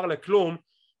מחובר לכלום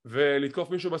ולתקוף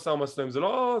מישהו בסאמרסלאם, זה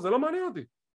לא מעניין אותי,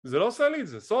 זה לא עושה לי את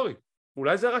זה, סורי,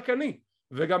 אולי זה רק אני,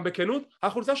 וגם בכנות,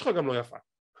 החולצה שלך גם לא יפה.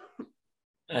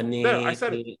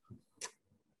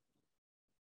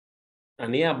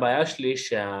 אני הבעיה שלי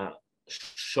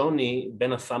שהשוני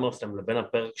בין הסאמרסלאם לבין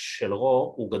הפרק של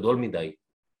רו הוא גדול מדי.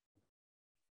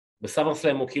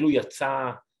 בסאמרסלאם הוא כאילו יצא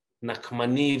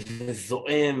נקמני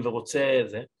וזועם ורוצה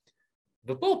זה,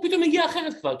 ופה הוא פתאום הגיע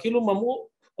אחרת כבר, כאילו הם אמרו,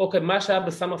 אוקיי, מה שהיה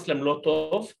בסאמרסלאם לא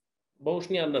טוב, בואו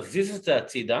שנייה נזיז את זה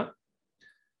הצידה,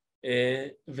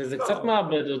 וזה קצת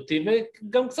מאבד אותי,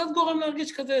 וגם קצת גורם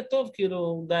להרגיש כזה טוב,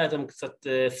 כאילו, די, אתם קצת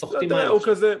סוחטים עליו.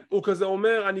 הוא כזה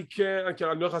אומר, אני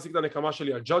הולך להשיג את הנקמה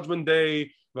שלי על Judgment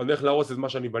Day, ואני הולך להרוס את מה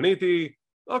שאני בניתי,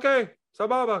 אוקיי,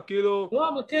 סבבה, כאילו... לא,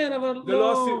 אבל כן, אבל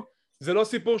לא... זה לא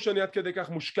סיפור שאני עד כדי כך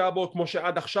מושקע בו, כמו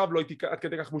שעד עכשיו לא הייתי עד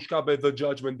כדי כך מושקע ב-The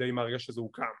Judgment Day מהרגע שזה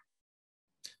הוקם.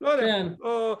 לא יודע, כן.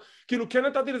 כאילו כן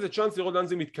נתתי לזה צ'אנס לראות לאן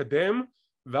זה מתקדם,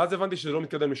 ואז הבנתי שזה לא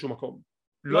מתקדם משום מקום.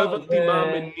 לא הבנתי מה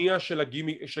המניע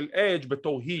של אדג'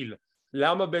 בתור היל.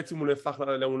 למה בעצם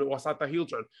הוא עשה את ההיל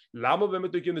טרן? למה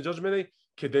באמת הוא הקים את Judgment Day?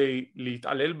 כדי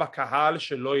להתעלל בקהל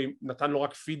שלא נתן לו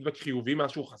רק פידבק חיובי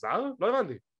מאז שהוא חזר? לא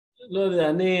הבנתי. לא יודע,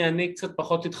 אני קצת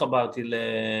פחות התחברתי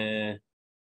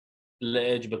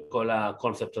לאדג' בכל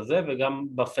הקונספט הזה, וגם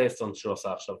בפייסטון שהוא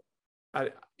עשה עכשיו.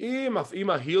 אם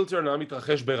ההיל טרן היה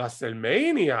מתרחש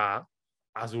ברסלמניה,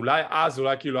 אז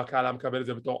אולי כאילו הקהל היה מקבל את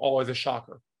זה בתור איזה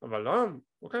שוקר, אבל לא,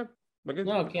 אוקיי, נגיד.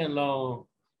 לא, כן, לא...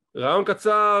 רעיון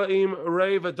קצר עם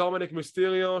ריי ודומיניק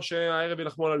מיסטריו שהערב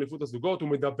ילחמו על אליפות הזוגות, הוא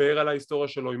מדבר על ההיסטוריה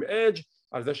שלו עם אדג',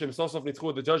 על זה שהם סוף סוף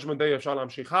ניצחו את ה-Judgment Day, אפשר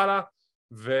להמשיך הלאה,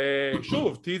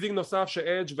 ושוב, טיזינג נוסף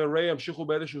שאדג' וריי ימשיכו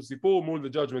באיזשהו סיפור מול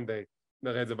ה-Judgment Day,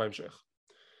 נראה את זה בהמשך.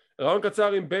 רעיון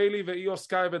קצר עם ביילי ואיו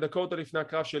סקאי ודקוטה לפני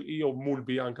הקרב של איו מול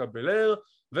ביאנקה בלר,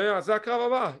 וזה הקרב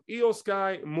הבא, איו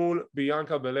סקאי מול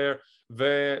ביאנקה בלר,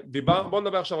 ובואו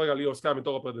נדבר עכשיו רגע על איו סקאי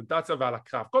מתור הפרזנטציה ועל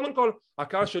הקרב. קודם כל,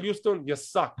 הקהל של יוסטון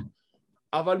יסק,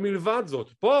 אבל מלבד זאת,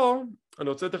 פה אני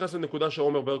רוצה להתייחס לנקודה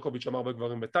שעומר ברקוביץ' אמר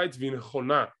בגברים בטייץ, והיא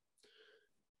נכונה.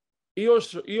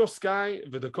 איו סקאי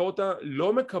ודקוטה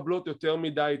לא מקבלות יותר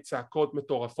מדי צעקות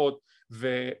מטורפות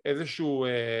ואיזשהו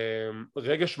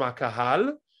רגש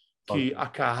מהקהל, כי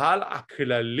הקהל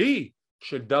הכללי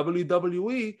של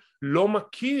WWE לא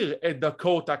מכיר את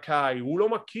דקוטה קאי, הוא לא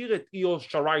מכיר את איו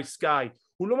שרי סקאי,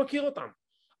 הוא לא מכיר אותם.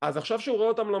 אז עכשיו שהוא רואה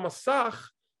אותם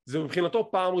למסך, זה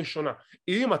מבחינתו פעם ראשונה.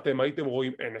 אם אתם הייתם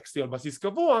רואים NXT על בסיס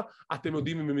קבוע, אתם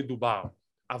יודעים ממי מדובר.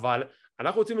 אבל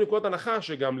אנחנו רוצים לנקודת הנחה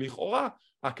שגם לכאורה,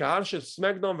 הקהל של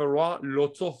סמקדאון ורוע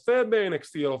לא צופה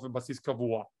ב-NXT על בסיס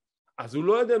קבוע. אז הוא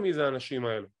לא יודע מי זה האנשים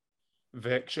האלו.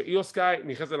 וכשאיו סקאי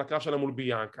נכנס לקרב שלה מול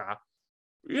ביאנקה,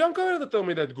 היא לא מקבלת יותר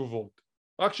מדי תגובות,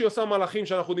 רק שהיא עושה מהלכים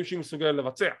שאנחנו יודעים שהיא מסוגלת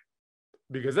לבצע.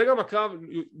 בגלל זה גם הקרב,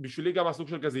 בשבילי גם הסוג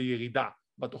של כזה ירידה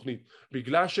בתוכנית,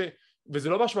 בגלל וזה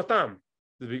לא באשמתם,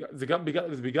 זה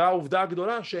בגלל העובדה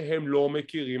הגדולה שהם לא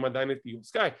מכירים עדיין את איו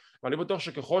סקאי, ואני בטוח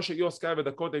שככל שאיו סקאי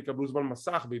ודקוטה יקבלו זמן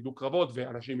מסך וידעו קרבות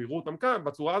ואנשים יראו אותם כאן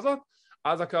בצורה הזאת,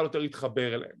 אז הקהל יותר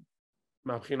יתחבר אליהם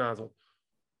מהבחינה הזאת.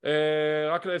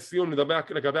 רק לסיום נדבר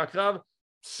לגבי הקרב,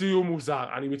 סיום מוזר,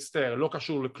 אני מצטער, לא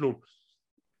קשור לכלום.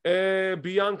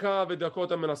 ביאנקה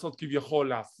ודקוטה מנסות כביכול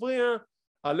להפריע,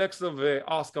 אלכסה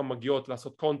ואסקה מגיעות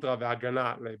לעשות קונטרה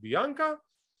והגנה לביאנקה,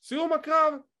 סיום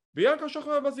הקרב, ביאנקה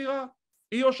שוכבת בזירה,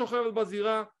 איו שוכבת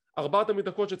בזירה, 4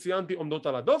 המתאבקות שציינתי עומדות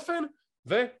על הדופן,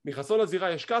 ונכנסו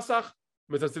לזירה יש כסח,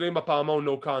 מצלצלים בפעמון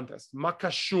no contest. מה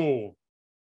קשור?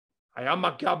 היה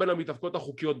מגע בין המתאבקות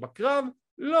החוקיות בקרב?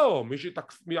 לא.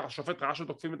 השופט ראה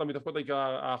שתוקפים את המתאבקות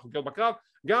החוקיות בקרב?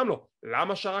 גם לא.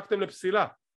 למה שרקתם לפסילה?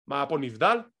 מה היה פה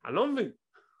נבדל? אני לא מבין.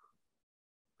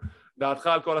 דעתך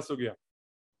על כל הסוגיה.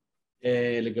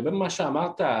 לגבי מה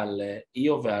שאמרת על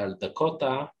איו ועל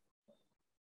דקוטה,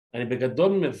 אני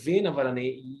בגדול מבין, אבל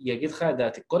אני אגיד לך את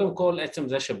דעתי. קודם כל, עצם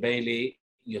זה שביילי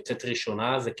יוצאת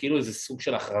ראשונה, זה כאילו איזה סוג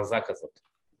של הכרזה כזאת.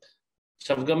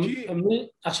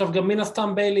 עכשיו גם מן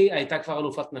הסתם ביילי הייתה כבר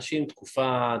אלופת נשים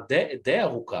תקופה די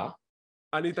ארוכה.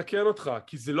 אני אתקן אותך,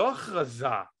 כי זה לא הכרזה.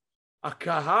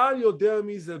 הקהל יודע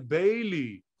מי זה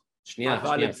ביילי.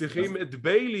 אבל הם צריכים את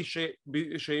ביילי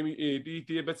שהיא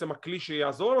תהיה בעצם הכלי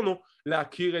שיעזור לנו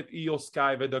להכיר את איו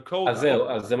סקאי ודקוטה. אז זהו,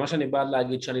 אז זה מה שאני בא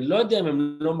להגיד, שאני לא יודע אם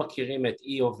הם לא מכירים את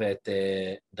איו ואת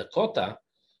דקוטה,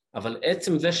 אבל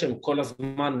עצם זה שהם כל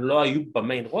הזמן לא היו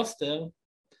במיין רוסטר,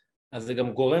 אז זה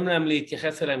גם גורם להם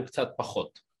להתייחס אליהם קצת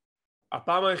פחות.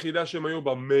 הפעם היחידה שהם היו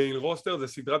במיין רוסטר זה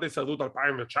סדרת הישרדות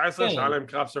 2019, שהיה להם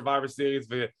קרב Survivor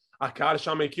Series והקהל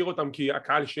שם הכיר אותם כי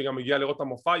הקהל שגם הגיע לראות את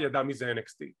המופע ידע מי זה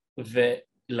NXT.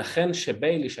 ולכן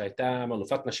שביילי שהייתה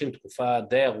אלופת נשים תקופה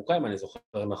די ארוכה אם אני זוכר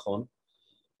נכון,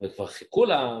 וכבר חיכו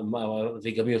לה,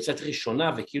 והיא גם יוצאת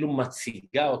ראשונה וכאילו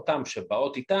מציגה אותם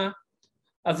שבאות איתה,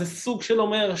 אז זה סוג של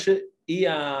אומר שהיא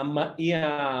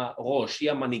הראש,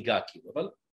 היא המנהיגה כאילו, אבל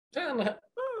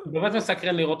באמת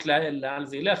מסקרן לראות לאן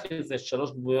זה ילך, זה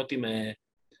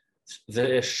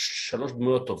 3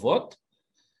 דמויות טובות,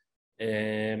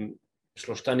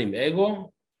 שלושתן עם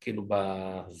אגו, כאילו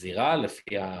בזירה,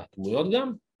 לפי הדמויות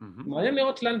גם, מעניין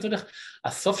לראות לאן זה הולך.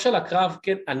 הסוף של הקרב,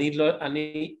 כן,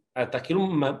 אתה כאילו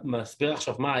מסביר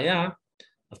עכשיו מה היה,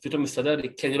 אז פתאום מסתדר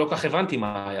לי, כי אני לא כך הבנתי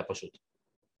מה היה פשוט.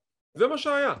 זה מה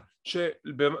שהיה,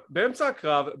 שבאמצע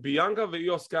הקרב ביאנקה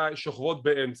ואיו סקאי שוכבות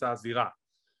באמצע הזירה.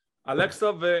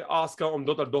 אלכסה ואסקה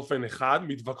עומדות על דופן אחד,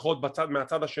 מתווכחות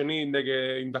מהצד השני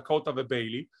עם דקוטה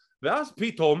וביילי, ואז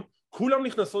פתאום כולם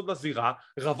נכנסות לזירה,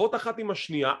 רבות אחת עם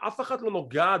השנייה, אף אחת לא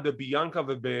נוגעת בביאנקה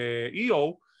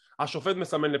ובאיו, השופט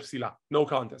מסמן לפסילה, no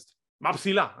contest. מה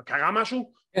פסילה? קרה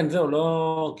משהו? כן, זהו,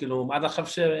 לא, כאילו, עד עכשיו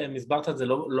שמסברת את זה,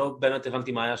 לא באמת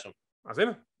הבנתי מה היה שם. אז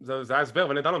הנה, זה היה הסבר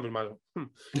ונדע לנו מה זה.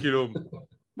 כאילו,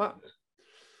 מה?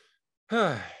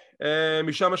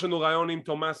 משם יש לנו רעיון עם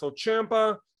תומאסו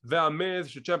צ'מפה והמז,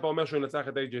 שצ'מפה אומר שהוא ינצח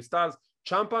את AJ סטיילס.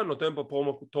 צ'מפה נותן פה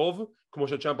פרומו טוב, כמו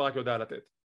שצ'מפה רק יודע לתת,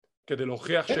 כדי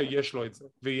להוכיח שיש לו את זה,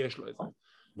 ויש לו את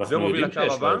זה. זה מוביל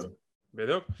לקרב הבא,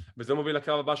 בדיוק, וזה מוביל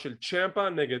לקרב הבא של צ'מפה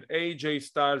נגד AJ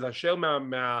סטיילס, אשר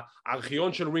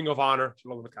מהארכיון של רינג אוף אונר,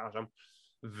 שלא באמת קרה שם,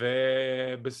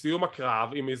 ובסיום הקרב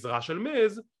עם עזרה של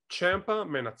מז, צ'מפה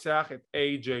מנצח את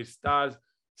AJ סטיילס,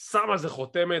 שם על זה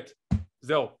חותמת,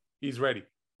 זהו, he's ready.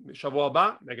 שבוע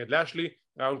הבא נגד לשלי,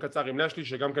 רעיון קצר עם לשלי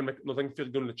שגם כן נותן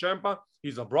פרגון לצ'מפה,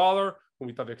 he's a brother, הוא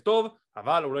מתאבק טוב,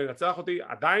 אבל הוא לא ינצח אותי,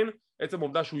 עדיין עצם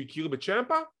העובדה שהוא הכיר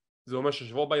בצ'מפה, זה אומר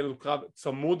ששבוע הבא יהיה לנו קרב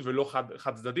צמוד ולא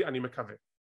חד צדדי, אני מקווה.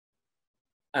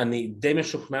 אני די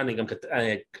משוכנע,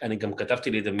 אני גם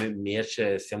כתבתי לי את זה מיד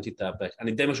שסיימתי את הפרק,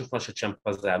 אני די משוכנע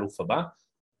שצ'מפה זה האלוף הבא,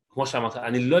 כמו שאמרת,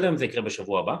 אני לא יודע אם זה יקרה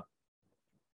בשבוע הבא,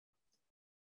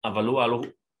 אבל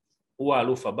הוא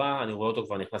האלוף הבא, אני רואה אותו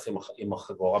כבר נכנס עם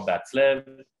החגורה בהצלב.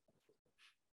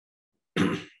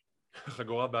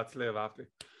 חגורה בהצלב, אהבתי.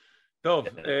 טוב,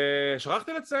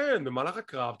 שכחתי לציין, במהלך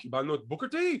הקרב קיבלנו את בוקר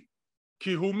טי,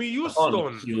 כי הוא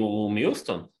מיוסטון. כי הוא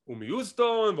מיוסטון. הוא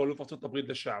מיוסטון, ואלוף ארצות הברית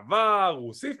לשעבר, הוא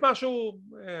הוסיף משהו,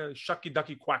 שקי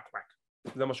דקי קוואק קוואק,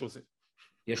 זה מה שהוא הוסיף.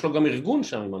 יש לו גם ארגון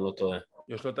שם, אם אני לא טועה.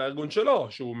 יש לו את הארגון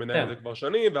שלו, שהוא מנהל את זה כבר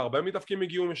שנים, והרבה מתאבקים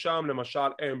הגיעו משם, למשל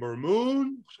אמבר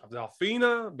מון, עכשיו זה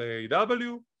אפינה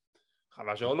ב-AW,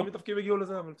 חבל שעוד לא מתאבקים הגיעו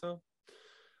לזה, אבל בסדר.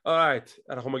 אורייט,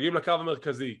 אנחנו מגיעים לקרב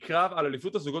המרכזי, קרב על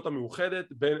אליפות הזוגות המאוחדת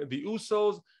בין The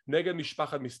Usos נגד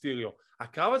משפחת מיסטריו.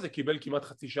 הקרב הזה קיבל כמעט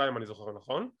חצי שעה, אם אני זוכר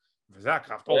נכון, וזה היה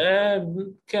קרב טוב.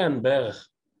 כן, בערך.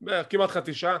 כמעט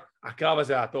חצי שעה, הקרב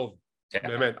הזה היה טוב.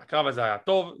 באמת, הקרב הזה היה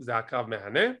טוב, זה היה קרב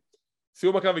מהנה.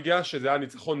 סיום הקרב הגיע שזה היה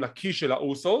ניצחון נקי של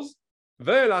האוסוס,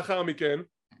 ולאחר מכן,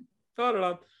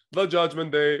 The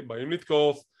Judgment Day, באים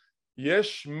לתקוף,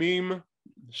 יש מים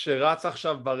שרץ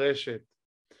עכשיו ברשת,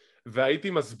 והייתי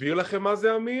מסביר לכם מה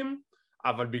זה המים,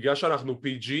 אבל בגלל שאנחנו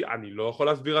PG, אני לא יכול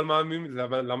להסביר על מה המים,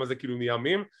 למה זה כאילו נהיה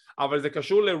מים, אבל זה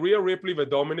קשור לריה ריפלי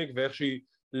ודומיניק, ואיך שהיא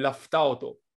לפתה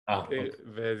אותו.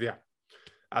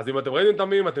 אז אם אתם ראיתם את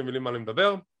המים, אתם מבינים מה אני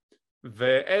מדבר.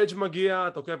 ואדג' מגיע,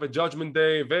 תוקף את Judgment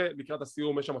Day, ולקראת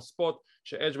הסיום יש שם ספוט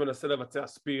שאדג' מנסה לבצע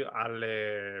ספיר על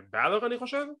בלר אני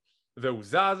חושב, והוא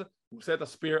זז, הוא עושה את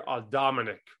הספיר על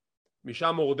דומיניק,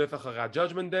 משם הוא רודף אחרי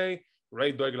ה-Judgment Day,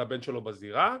 ריי דואג לבן שלו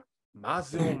בזירה. מה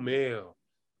זה אומר?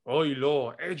 אוי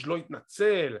לא, אדג' לא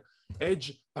התנצל, אדג'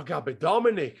 פגע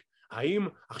בדומיניק, האם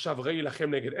עכשיו ריי ילחם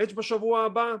נגד אדג' בשבוע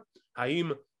הבא?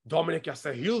 האם דומיניק יעשה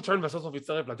היל טרן וסוף סוף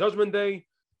יצטרף ל-Judgment Day?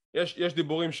 יש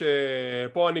דיבורים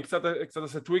שפה אני קצת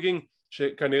עושה טוויגינג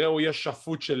שכנראה הוא יהיה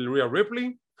שפוט של ריה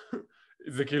ריפלי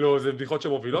זה כאילו, זה בדיחות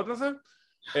שמובילות לזה,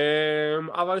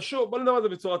 אבל שוב, בוא נדבר על זה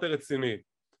בצורה יותר רצינית.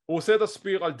 הוא עושה את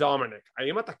הספיר על דומיניק,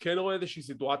 האם אתה כן רואה איזושהי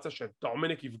סיטואציה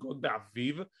שדומיניק יבגוד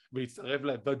באביו ויצטרף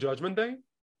ל-The Judgment Day?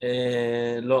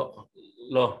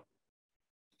 לא.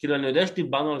 כאילו אני יודע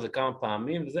שדיברנו על זה כמה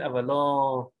פעמים וזה, אבל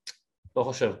לא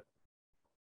חושב.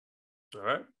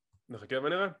 נחכה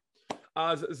ונראה.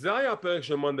 אז זה היה הפרק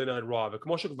של Monday Night Raw,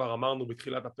 וכמו שכבר אמרנו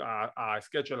בתחילת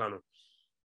ההסקט שלנו,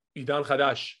 עידן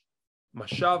חדש,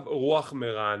 משב רוח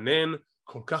מרענן,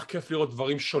 כל כך כיף לראות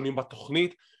דברים שונים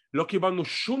בתוכנית, לא קיבלנו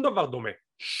שום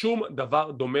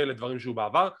דבר דומה לדברים שהוא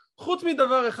בעבר, חוץ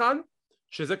מדבר אחד,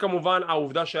 שזה כמובן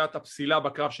העובדה שהיה את הפסילה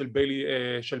בקרב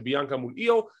של ביאנקה מול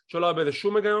איו, שלא היה באיזה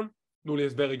שום היגיון, תנו לי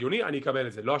הסבר הגיוני, אני אקבל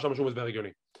את זה, לא היה שם שום הסבר הגיוני.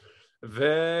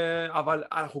 אבל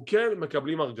אנחנו כן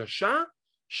מקבלים הרגשה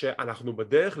שאנחנו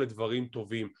בדרך לדברים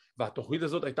טובים, והתוכנית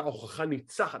הזאת הייתה הוכחה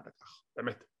ניצחת לכך,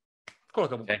 באמת. כל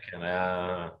הכבוד. כן,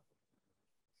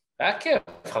 היה כיף,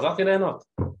 חזרתי ליהנות.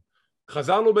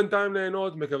 חזרנו בינתיים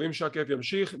ליהנות, מקווים שהכיף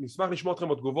ימשיך, נשמח לשמוע אתכם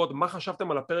בתגובות, מה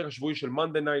חשבתם על הפרק השבועי של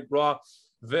Monday Night Raw,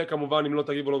 וכמובן אם לא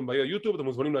תגיבו לנו ביוטיוב, אתם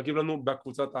מוזמנים להגיב לנו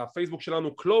בקבוצת הפייסבוק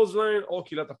שלנו, Clothesline או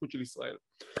קהילת החוץ של ישראל.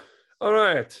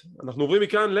 אורייט, אנחנו עוברים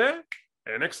מכאן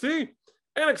ל-NXT.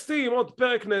 NXT עם עוד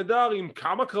פרק נהדר עם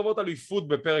כמה קרבות אליפות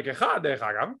בפרק אחד דרך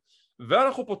אגב,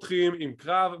 ואנחנו פותחים עם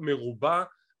קרב מרובע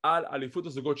על אליפות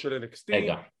הזוגות של NXT.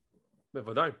 רגע.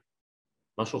 בוודאי.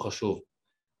 משהו חשוב.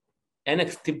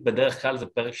 NXT בדרך כלל זה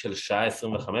פרק של שעה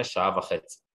 25, שעה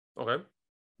וחצי. אוקיי.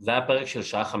 זה היה פרק של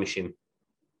שעה 50.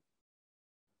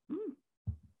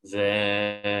 זה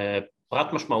פרט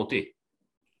משמעותי.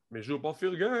 מישהו פה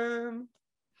פרגן.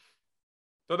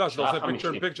 אתה יודע שאתה עושה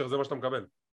פיקצ'ר פיקצ'ר, זה מה שאתה מקבל.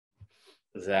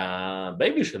 זה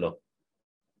הבייבי שלו.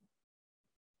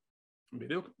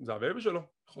 בדיוק, זה הבייבי שלו.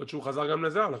 יכול להיות שהוא חזר גם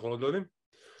לזה, אנחנו עוד לא יודעים.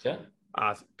 כן.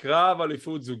 אז קרב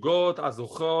אליפות זוגות,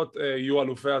 הזוכות יהיו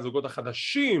אלופי הזוגות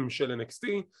החדשים של NXT,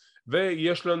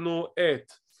 ויש לנו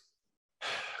את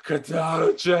קטאנה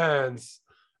צ'אנס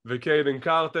וקיידן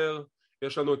קארטר,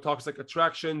 יש לנו את טוקסיק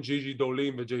אטרקשן, ג'י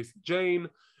דולין וג'ייסי ג'יין,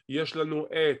 יש לנו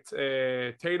את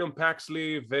טייטום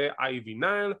פקסלי ואייבי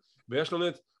נייל, ויש לנו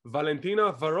את ולנטינה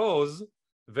ורוז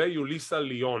ויוליסה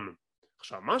ליון.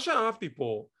 עכשיו, מה שאהבתי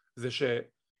פה זה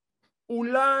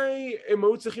שאולי הם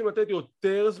היו צריכים לתת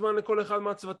יותר זמן לכל אחד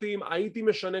מהצוותים, הייתי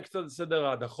משנה קצת סדר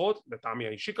ההדחות, לטעמי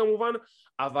האישי כמובן,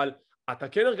 אבל אתה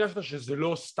כן הרגשת שזה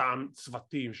לא סתם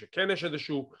צוותים, שכן יש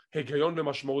איזשהו היגיון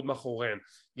ומשמעות מאחוריהם.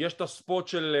 יש את הספוט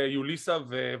של יוליסה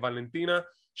וולנטינה,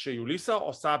 שיוליסה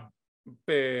עושה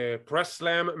פרס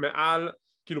סלאם מעל,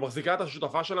 כאילו מחזיקה את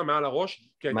השותפה שלה מעל הראש,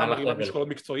 כי הייתה מרימה משקולות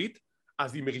מקצועית,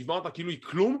 אז היא מרימה אותה כאילו היא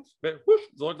כלום, ווש,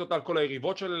 זורקת אותה על כל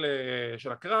היריבות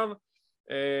של הקרב,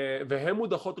 והן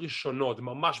מודחות ראשונות,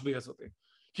 ממש בייס אותי.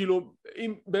 כאילו,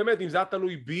 באמת, אם זה היה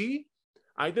תלוי בי,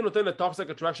 הייתי נותן לטוקסיק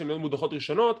אטרקשן להיות מודחות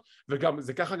ראשונות, וגם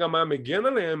זה ככה גם היה מגן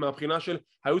עליהם מהבחינה של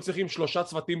היו צריכים 3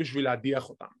 צוותים בשביל להדיח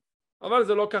אותם. אבל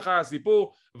זה לא ככה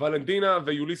הסיפור, ולנטינה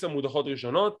ויוליסה מודחות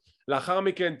ראשונות, לאחר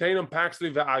מכן טייטום פקסלי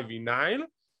ואייבי נייל,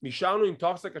 נשארנו עם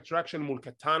טוקסיק אטרקשן מול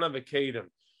קטאנה וקיידן,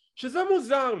 שזה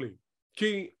מוזר לי,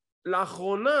 כי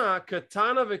לאחרונה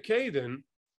קטאנה וקיידן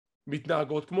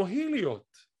מתנהגות כמו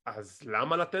היליות, אז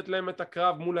למה לתת להם את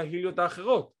הקרב מול ההיליות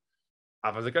האחרות?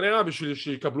 אבל זה כנראה בשביל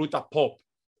שיקבלו את הפופ,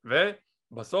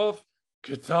 ובסוף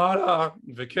קטאנה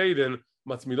וקיידן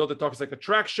מצמידות את טוקסיק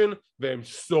אטרקשן, והם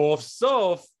סוף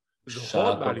סוף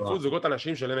זוכות באליפות זוגות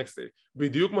אנשים של NXT,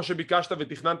 בדיוק כמו שביקשת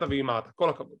ותכננת ואימרת, כל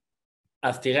הכבוד.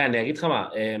 אז תראה, אני אגיד לך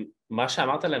מה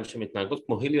שאמרת להם שמתנהגות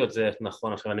כמו היליות זה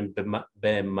נכון. עכשיו אני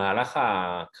במהלך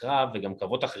הקרב וגם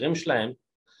קרבות אחרים שלהם,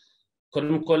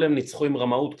 קודם כל הם ניצחו עם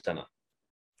רמאות קטנה.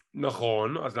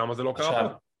 נכון, אז למה זה לא קרה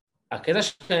פה? הקטע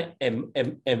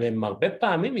שהם הרבה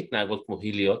פעמים מתנהגות כמו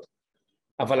היליות,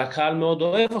 אבל הקהל מאוד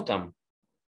אוהב אותם.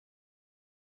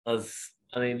 אז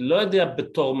אני לא יודע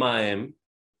בתור מה הם,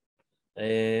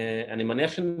 אני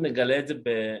מניח שנגלה את זה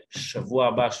בשבוע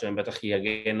הבא, שהם בטח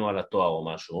יגנו על התואר או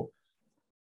משהו.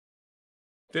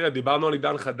 תראה, דיברנו על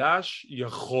עידן חדש,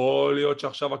 יכול להיות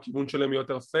שעכשיו הכיוון שלהם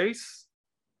יותר פייס?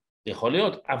 יכול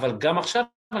להיות, אבל גם עכשיו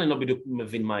אני לא בדיוק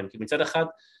מבין מה הם, כי מצד אחד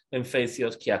הם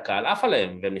פייסיות כי הקהל עף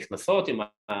עליהם, והם נכנסות עם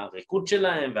הריקוד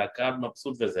שלהם והקהל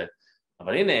מבסוט וזה,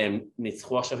 אבל הנה הם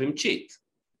ניצחו עכשיו עם צ'יט.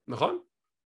 נכון.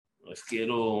 אז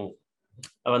כאילו,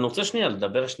 אבל אני רוצה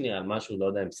לדבר על משהו, לא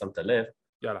יודע אם שמת לב.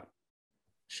 יאללה.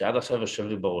 שעד עכשיו יושב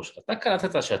לי בראש. אתה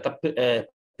קלטת שאתה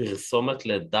פרסומת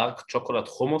לדארק צ'וקולד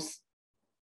חומוס?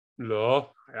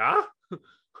 לא. היה?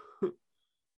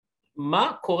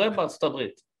 מה קורה בארצות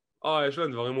הברית? יש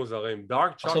להם דברים מוזרים.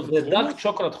 דארק צ'וקולד חומוס? עכשיו זה דארק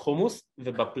צ'וקולד חומוס,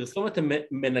 ובפרסומת הם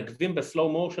מנגבים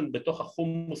בסלואו מושן בתוך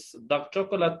החומוס דארק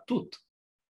צ'וקולד תות.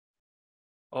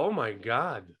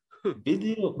 אומייגאד.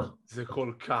 בדיוק. זה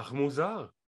כל כך מוזר.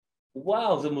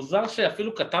 וואו, זה מוזר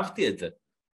שאפילו כתבתי את זה.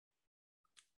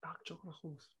 דארק צ'וקולד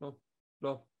חומוס.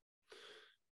 לא.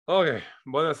 אוקיי,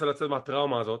 בואו ננסה לצאת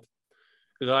מהטראומה הזאת.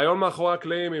 רעיון מאחורי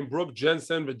הקלעים עם ברוק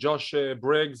ג'נסן וג'וש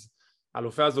בריגס,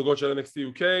 אלופי הזוגות של NXT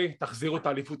UK, תחזירו את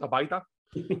האליפות הביתה.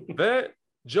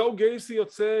 וג'ו גייסי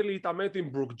יוצא להתעמת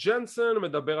עם ברוק ג'נסן,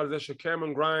 מדבר על זה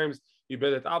שקמרון גריימס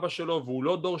איבד את אבא שלו והוא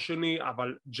לא דור שני,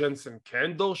 אבל ג'נסן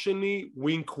כן דור שני,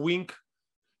 ווינק ווינק,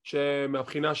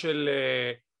 שמבחינה של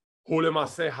הוא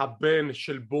למעשה הבן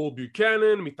של בור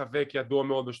ביוקנן, מתאבק ידוע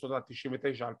מאוד בשנות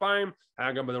ה-99-2000,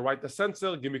 היה גם ב-The Right to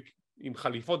Censor, גימיק עם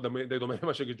חליפות די דומה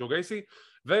למה שגיד ג'ו גייסי,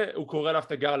 והוא קורא לה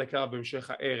תיגר לקרב בהמשך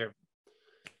הערב.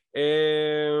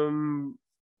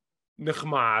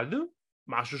 נחמד,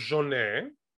 משהו שונה,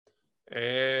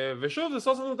 ושוב זה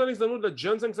סוף סוף נותן הזדמנות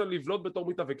לג'נסן קצת לבלוט בתור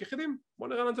מתאבק יחידים. בוא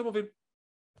נראה לאן זה מוביל.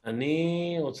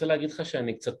 אני רוצה להגיד לך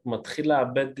שאני קצת מתחיל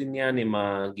לאבד עניין עם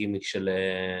הגימיק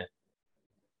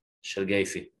של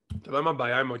גייסי. אתה יודע מה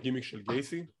הבעיה עם הגימיק של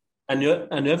גייסי?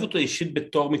 אני אוהב אותו אישית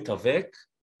בתור מתאבק,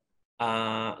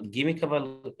 הגימיק אבל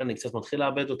אני קצת מתחיל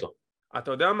לאבד אותו.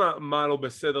 אתה יודע מה לא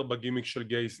בסדר בגימיק של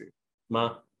גייסי? מה?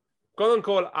 קודם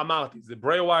כל אמרתי, זה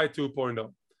ברי ווייט 2.0.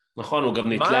 נכון, הוא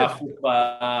גם נתלה הפוך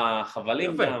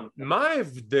בחבלים גם. מה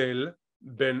ההבדל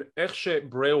בין איך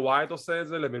שברי ווייט עושה את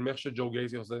זה לבין איך שג'ו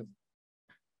גייסי עושה את זה?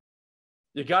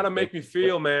 You gotta make me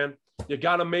feel, man. You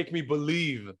gotta make me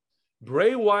believe.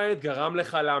 ברי ווייט גרם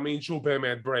לך להאמין שהוא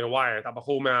באמת ברי ווייט,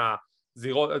 הבחור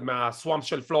מהסוואמפ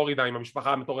של פלורידה עם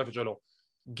המשפחה המטורפת שלו.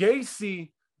 גייסי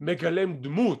מגלם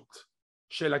דמות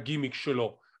של הגימיק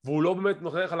שלו, והוא לא באמת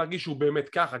נותן לך להרגיש שהוא באמת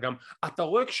ככה. גם אתה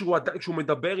רואה כשהוא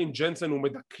מדבר עם ג'נסן הוא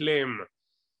מדקלם,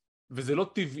 וזה לא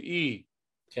טבעי.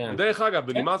 כן. דרך אגב,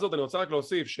 בנימה הזאת אני רוצה רק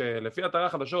להוסיף שלפי אתרי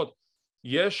החדשות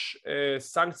יש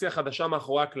סנקציה חדשה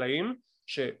מאחורי הקלעים,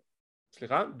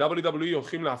 WWE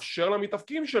הולכים לאפשר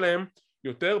למתאבקים שלהם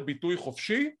יותר ביטוי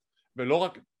חופשי ולא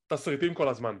רק תסריטים כל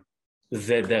הזמן.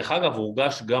 זה דרך אגב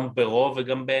הורגש גם ברוב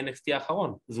וגם ב-NXT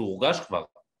האחרון, זה הורגש כבר.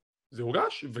 זה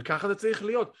הורגש, וככה זה צריך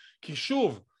להיות, כי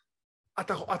שוב,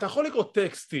 אתה יכול לקרוא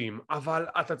טקסטים, אבל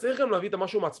אתה צריך גם להביא את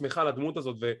המשהו מעצמך לדמות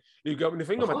הזאת,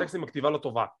 ולפעמים גם הטקסטים הכתיבה לא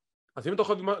טובה. אז אם אתה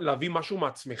יכול להביא משהו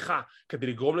מעצמך כדי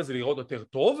לגרום לזה לראות יותר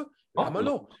טוב, למה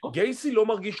לא? גייסי לא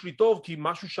מרגיש לי טוב כי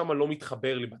משהו שם לא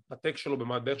מתחבר לי בטקסט שלו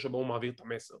בדרך שבו הוא מעביר את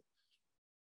המסר.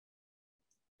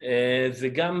 זה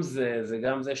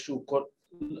גם זה שהוא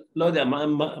לא יודע,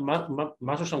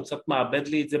 משהו שם קצת מאבד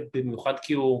לי את זה במיוחד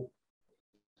כי הוא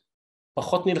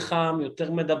פחות נלחם,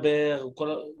 יותר מדבר,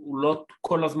 הוא לא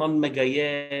כל הזמן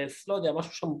מגייס, לא יודע,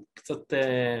 משהו שם קצת...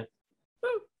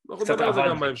 אנחנו נדבר על זה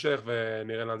גם בהמשך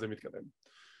ונראה לאן זה מתקדם.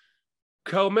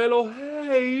 קרמלו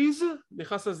הייז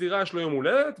נכנס לזירה, יש לו יום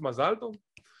הולדת, מזל טוב.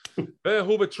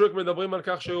 והוא וטריק מדברים על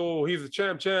כך שהוא he's a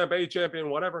champ, a champion,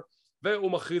 whatever,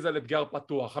 והוא מכריז על אתגר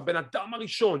פתוח. הבן אדם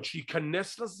הראשון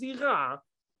שייכנס לזירה,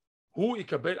 הוא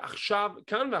יקבל עכשיו,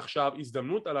 כאן ועכשיו,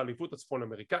 הזדמנות על האליפות הצפון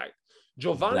אמריקאית.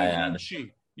 ג'ובאני וינצ'י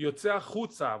יוצא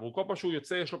החוצה, והוא כל פעם שהוא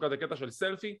יוצא יש לו כזה קטע של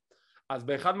סלפי, אז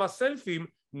באחד מהסלפים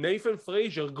ניית'ן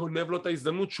פרייזר גונב לו את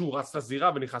ההזדמנות שהוא רץ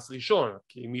לזירה ונכנס ראשון,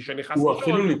 כי מי שנכנס ראשון... הוא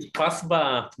אפילו נתפס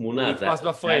בתמונה, הוא נתפס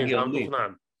בפריים, זה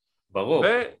המתוכנן. ברור.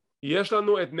 ויש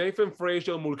לנו את ניית'ן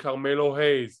פרייזר מול קרמלו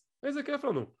הייז, איזה כיף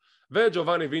לנו.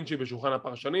 וג'ובאני וינצ'י בשולחן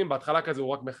הפרשנים, בהתחלה כזה הוא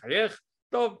רק מחייך,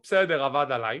 טוב, בסדר,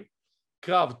 עבד עליי.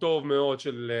 קרב טוב מאוד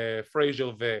של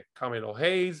פרייזר וקרמלו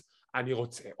הייז, אני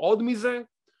רוצה עוד מזה.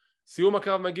 סיום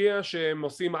הקרב מגיע שהם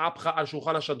עושים אפחה על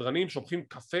שולחן השדרנים, שופכים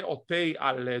קפה או תה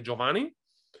על ג'ובאני,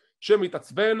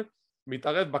 שמתעצבן,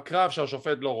 מתערב בקרב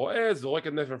שהשופט לא רואה, זורק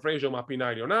את ניית'ן פרייזר מהפינה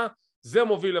העליונה, זה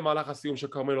מוביל למהלך הסיום של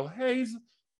קרמלו הייז,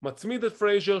 מצמיד את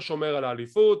פרייזר, שומר על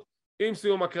האליפות, עם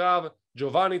סיום הקרב,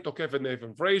 ג'ובאני תוקף את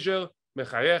ניית'ן פרייזר,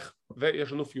 מחייך,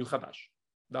 ויש לנו פיוט חדש.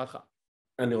 דעתך.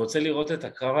 אני רוצה לראות את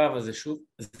הקרב, אבל זה שוב,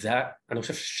 אני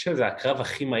חושב שזה הקרב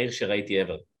הכי מהיר שראיתי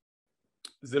ever.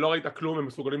 זה לא ראית כלום, הם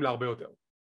מסוגלים להרבה יותר.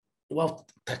 וואו,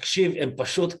 תקשיב, הם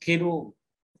פשוט כאילו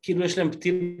יש להם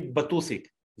פתיל בטוסיק.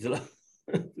 זה לא...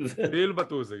 פתיל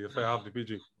בטוסיק, יפה, אהבתי,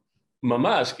 PG.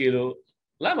 ממש, כאילו,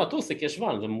 למה טוסיק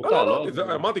ישבן, זה מותר, לא?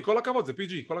 אמרתי, כל הכבוד, זה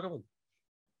PG, כל הכבוד.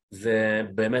 זה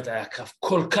באמת היה קרב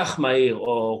כל כך מהיר,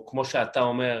 או כמו שאתה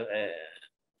אומר,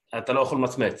 אתה לא יכול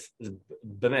למצמץ. זה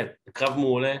באמת, קרב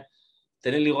מעולה,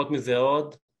 תן לי לראות מזה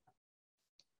עוד,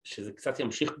 שזה קצת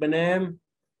ימשיך ביניהם,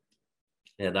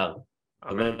 נהדר,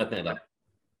 באמת נהדר.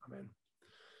 אמן.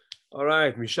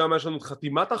 אורייט, משם יש לנו את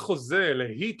חתימת החוזה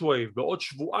להיטווייב בעוד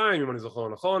שבועיים, אם אני זוכר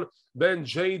נכון, בין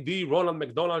JD רולנד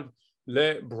מקדונלד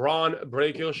לברון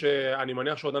ברייקר, שאני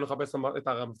מניח שעוד אני מחפש את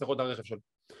המפתחות הרכב שלו.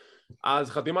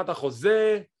 אז חתימת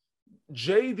החוזה,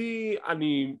 JD,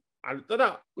 אתה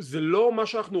יודע, זה לא מה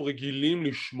שאנחנו רגילים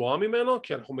לשמוע ממנו,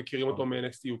 כי אנחנו מכירים אותו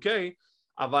מ-NXT UK,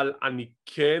 אבל אני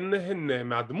כן נהנה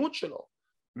מהדמות שלו,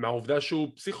 מהעובדה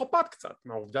שהוא פסיכופת קצת,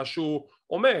 מהעובדה שהוא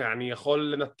אומר, אני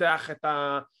יכול לנתח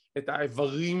את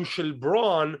האיברים של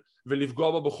ברון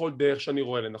ולפגוע בו בכל דרך שאני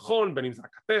רואה לנכון, בין אם זה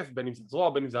הכתף, בין אם זה הזרוע,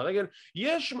 בין אם זה הרגל.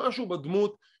 יש משהו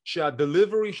בדמות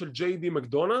שהדליברי של JD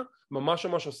מקדונה ממש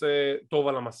ממש עושה טוב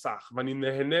על המסך, ואני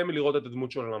נהנה מלראות את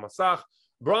הדמות שלו על המסך.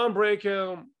 ברון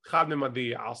ברייקר, חד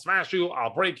ממדי, I'll smash you,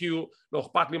 I'll break you, לא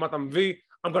אכפת לי מה אתה מביא,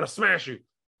 I'm gonna smash you.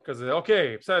 כזה,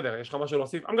 אוקיי, בסדר, יש לך משהו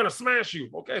להוסיף, I'm gonna smash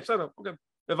you, אוקיי, בסדר, אוקיי.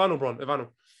 הבנו ברון, הבנו.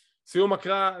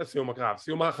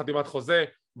 סיום החתימת חוזה,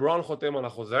 ברון חותם על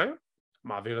החוזה,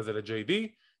 מעביר את זה ל-JD,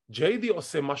 JD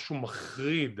עושה משהו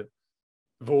מחריד,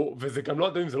 וזה גם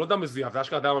לא, זה לא דם מזויף, זה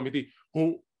אשכרה דם אמיתי,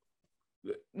 הוא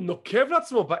נוקב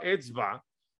לעצמו באצבע,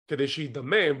 כדי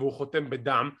שידמם והוא חותם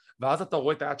בדם, ואז אתה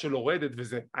רואה את היד שלו רדת,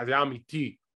 וזה היה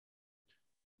אמיתי.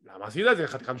 למה עשית את זה?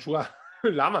 חתיכה משוגע.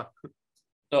 למה?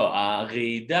 לא,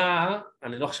 הרעידה,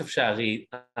 אני לא חושב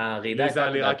שהרעידה... זה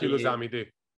נראה כאילו זה אמיתי.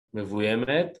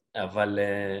 מבוימת, אבל...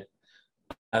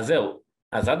 אז זהו,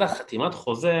 אז עד החתימת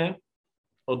חוזה,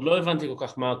 עוד לא הבנתי כל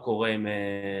כך מה קורה עם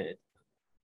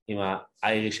עם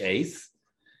האייריש אייס.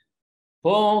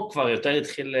 פה כבר יותר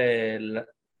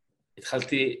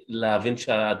התחלתי להבין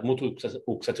שהדמות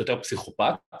הוא קצת יותר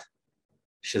פסיכופת,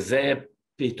 שזה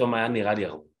פתאום היה נראה לי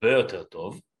הרבה יותר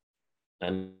טוב,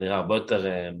 היה נראה הרבה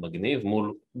יותר מגניב,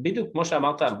 מול, בדיוק כמו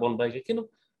שאמרת על ברון ברייקר, כאילו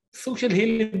סוג של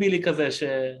הילי בילי כזה,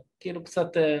 שכאילו קצת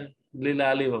בלי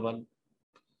להעליב, אבל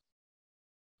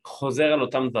חוזר על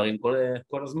אותם דברים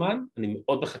כל הזמן. אני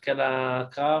מאוד מחכה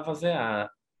לקרב הזה,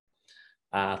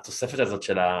 התוספת הזאת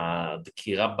של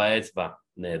הדקירה באצבע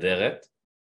נהדרת,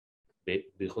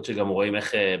 בייחוד שגם רואים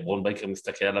איך ברון בייקר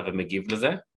מסתכל עליו ומגיב לזה.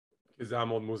 זה היה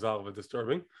מאוד מוזר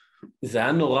ודיסטרבינג. זה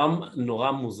היה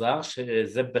נורא מוזר,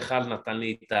 שזה בכלל נתן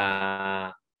לי את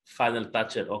הפיינל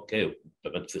טאץ' של אוקיי, הוא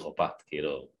באמת פסיכופת,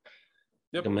 כאילו,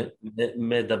 גם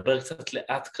מדבר קצת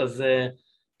לאט כזה,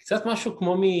 קצת משהו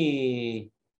כמו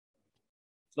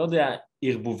לא יודע,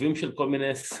 ערבובים של כל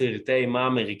מיני סרטי אימה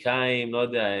אמריקאים, לא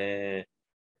יודע,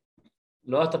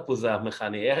 לא התפוז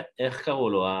המכני, איך קראו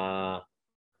לו?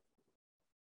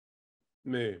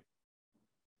 מי?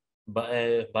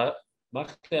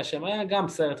 באחת השם היה גם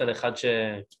סרט על אחד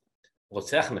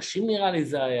שרוצח נשים נראה לי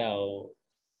זה היה, או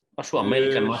משהו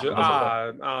אמריקן, משהו, לא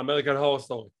זוכר. אמריקן הורר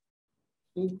סטורי.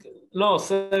 לא,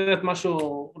 סרט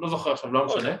משהו, לא זוכר עכשיו, לא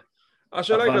משנה.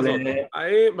 השאלה היא כזאת,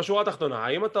 בשורה התחתונה,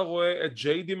 האם אתה רואה את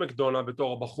ג'יי די מקדונה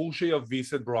בתור הבחור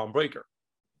שיביס את ברון ברייקר?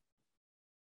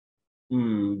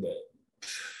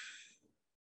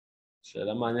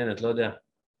 שאלה מעניינת, לא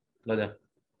יודע.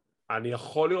 אני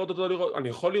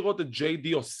יכול לראות את ג'יי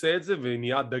די עושה את זה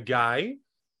ונהיה דגאי,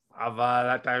 אבל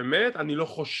את האמת, אני לא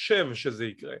חושב שזה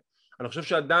יקרה. אני חושב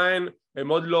שעדיין הם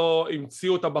עוד לא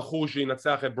המציאו את הבחור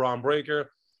שינצח את ברון ברייקר.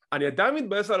 אני עדיין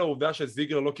מתבאס על העובדה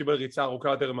שזיגלר לא קיבל ריצה ארוכה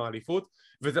יותר מהאליפות,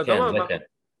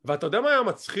 ואתה יודע מה היה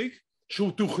מצחיק?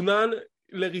 שהוא תוכנן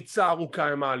לריצה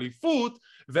ארוכה עם האליפות,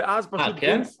 ואז פשוט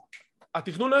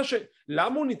התכנון היה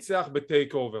למה הוא ניצח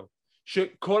בטייק אובר?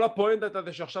 שכל הפוינט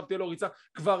הייתה שעכשיו תהיה לו ריצה,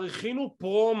 כבר הכינו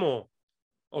פרומו,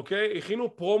 אוקיי?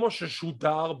 הכינו פרומו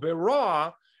ששודר ברוע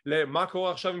למה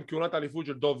קורה עכשיו עם כהונת האליפות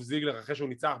של דוב זיגלר אחרי שהוא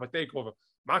ניצח בטייק אובר.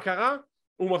 מה קרה?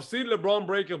 הוא מפסיד לברון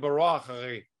ברייקר ברוע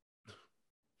אחרי.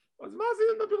 אז מה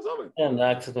עשיתם את הפרסומת? כן, זה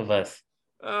היה קצת מבאס.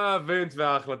 וינץ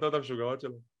וההחלטות המשוגעות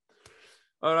שלו.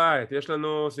 אורייט, יש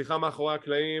לנו שיחה מאחורי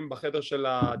הקלעים בחדר של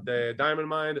הדיימנד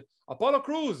מיינד. אפולו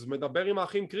קרוז מדבר עם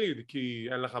האחים קריד, כי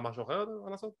אין לך משהו אחר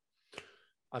לעשות?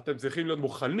 אתם צריכים להיות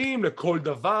מוכנים לכל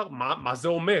דבר. מה זה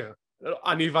אומר?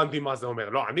 אני הבנתי מה זה אומר.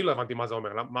 לא, אני לא הבנתי מה זה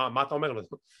אומר. מה אתה אומר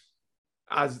לזה?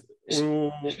 אז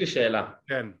יש לי שאלה.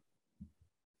 כן.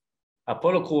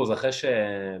 אפולו קרוז, אחרי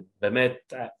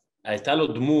שבאמת הייתה לו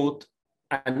דמות,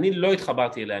 אני לא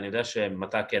התחברתי אליה, אני יודע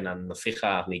שמתה כן, הנסיך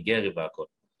הניגרי והכל.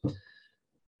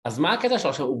 אז מה הקטע שלו?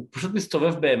 עכשיו, הוא פשוט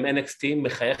מסתובב ב-NXT,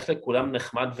 מחייך לכולם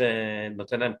נחמד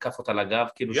ונותן להם כפות על הגב,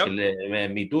 כאילו של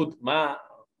מידוד, מה...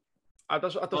 אתה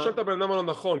שואל את הבן אדם הלא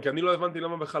נכון, כי אני לא הבנתי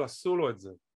למה בכלל עשו לו את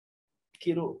זה.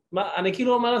 כאילו, אני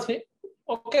כאילו אומר לעצמי,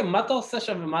 אוקיי, מה אתה עושה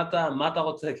שם ומה אתה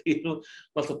רוצה, כאילו,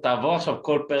 אתה תעבור עכשיו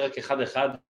כל פרק אחד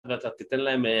ואתה תיתן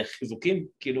להם חיזוקים,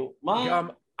 כאילו, מה... גם,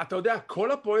 אתה יודע,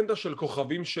 כל הפואנטה של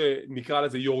כוכבים שנקרא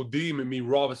לזה יורדים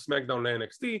מ-Raw ו-SmackDown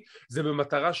ל-NXT, זה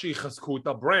במטרה שיחזקו את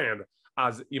הברנד.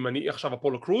 אז אם אני עכשיו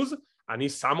אפולו קרוז, אני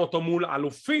שם אותו מול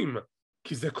אלופים,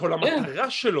 כי זה כל המטרה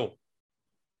שלו.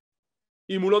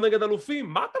 אם הוא לא נגד אלופים,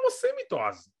 מה אתם עושים איתו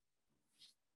אז?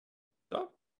 טוב.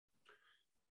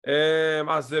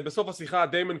 אז בסוף השיחה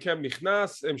דיימון קם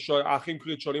נכנס, האחים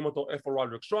קריד שואלים אותו איפה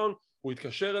רודריק סטרונג, הוא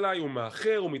התקשר אליי, הוא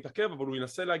מאחר, הוא מתעכב, אבל הוא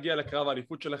ינסה להגיע לקרב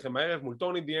האליפות שלכם הערב מול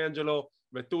טוני דיאנג'לו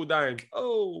וטו דיינס.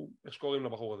 איך שקוראים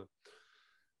לבחור הזה?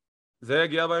 זה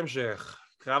יגיע בהמשך.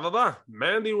 קרב הבא,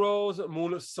 מנדי רוז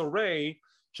מול סוריי,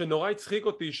 שנורא הצחיק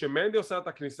אותי שמנדי עושה את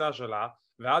הכניסה שלה,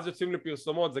 ואז יוצאים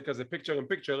לפרסומות, זה כזה פיקצ'ר עם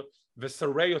פיקצ'ר,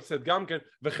 וסוריי יוצאת גם כן,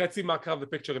 וחצי מהקרב זה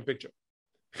פיקצ'ר עם פיקצ'ר.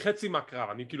 חצי מהקרב,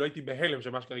 אני כאילו הייתי בהלם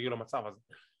שמה שכרגע למצב הזה.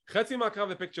 חצי מהקרב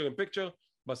זה פיקצ'ר עם פיקצ'ר,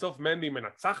 בסוף מנדי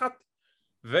מנצחת,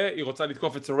 והיא רוצה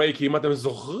לתקוף את סוריי, כי אם אתם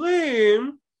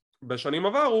זוכרים, בשנים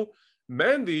עברו,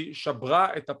 מנדי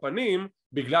שברה את הפנים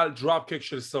בגלל דרופ קיק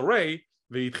של סוריי,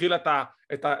 והיא התחילה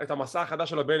את המסע החדש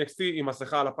שלה ב-NXT עם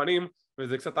מסכה על הפנים,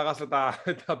 וזה קצת הרס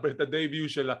את הדייביו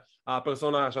של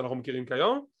הפרסונה שאנחנו מכירים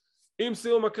כיום. עם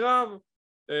סיום הקרב,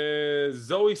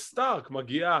 זוהי סטארק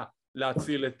מגיעה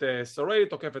להציל את סוריי,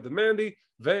 תוקפת את מנדי,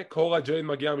 וקורה ג'יין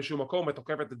מגיעה משום מקום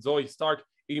ותוקפת את זוהי סטארק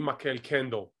עם מקל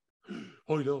קנדו.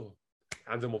 אוי לא,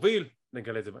 לאן זה מוביל?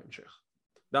 נגלה את זה בהמשך.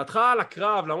 דעתך על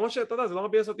הקרב, למרות שאתה יודע, זה לא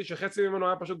מביאס אותי שחצי ממנו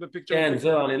היה פשוט בפיקצ'ר. כן,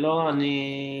 זהו,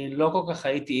 אני לא כל כך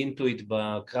הייתי אינטואיט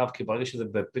בקרב, כי ברגע שזה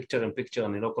בפיקצ'ר עם פיקצ'ר,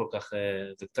 אני לא כל כך,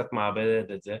 זה קצת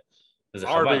מאבד את זה, וזה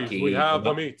חבל,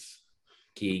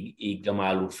 כי היא גם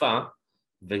האלופה,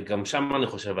 וגם שם אני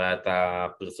חושב היה את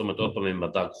הפרסומת עוד פעם עם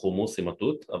הדארק חומוס, עם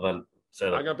התות, אבל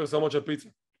בסדר. היה גם פרסומות של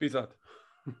פיצת.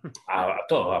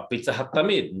 טוב, הפיצה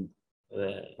תמיד.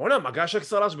 בוא'נה, מגש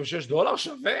אקסטרה לארג' $6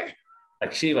 שווה.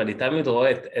 תקשיב, אני תמיד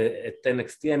רואה את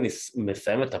NXT, אני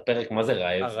מסיים את הפרק, מה זה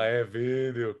רעב? הרעב,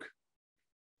 בדיוק.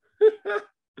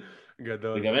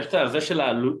 גדול. וגם יש את זה של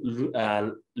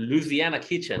הלוזיאנה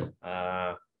קיצ'ן,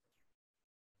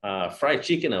 הפרייד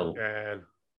צ'יקן ההוא. כן.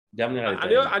 גם נראה לי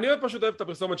טעים. אני פשוט אוהב את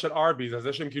הפרסומת של ארביז, אז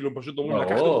זה שהם כאילו פשוט אומרים,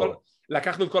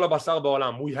 לקחנו את כל הבשר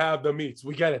בעולם, we have the meats,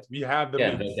 we get it, we have the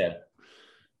meats. כן.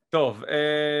 טוב,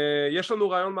 יש לנו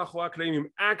רעיון מאחורי הקלעים עם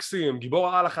אקסים, גיבור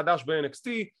העל החדש ב-NXT,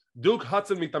 דוק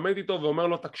הדסון מתעמת איתו ואומר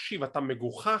לו, תקשיב, אתה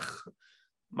מגוחך?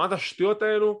 מה זה השטויות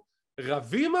האלו?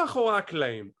 רבים מאחורי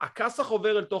הקלעים, הכסח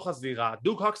עובר אל תוך הזירה,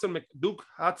 דוק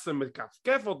הדסון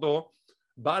מקפקף אותו,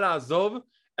 בא לעזוב,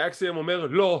 אקסים אומר,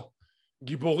 לא,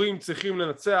 גיבורים צריכים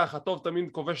לנצח, הטוב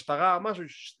תמיד כובש את הרע, משהו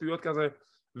שטויות כזה,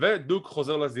 ודוק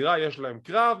חוזר לזירה, יש להם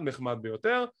קרב, נחמד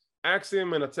ביותר, אקסים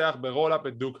מנצח ברולאפ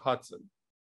את דוק הדסון.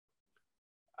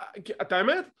 את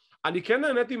האמת, אני כן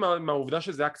נהניתי מהעובדה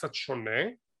שזה היה קצת שונה,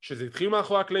 שזה התחיל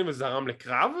מאחורי הקלעים וזרם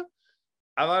לקרב,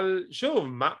 אבל שוב,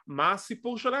 מה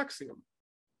הסיפור של אקסים?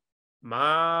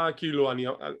 מה, כאילו, אני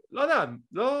לא יודע,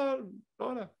 לא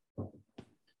יודע.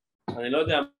 אני לא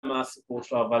יודע מה הסיפור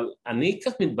שלו, אבל אני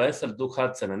קצת מתבאס על דוק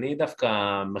הדסון, אני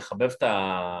דווקא מחבב את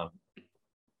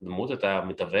הדמות, את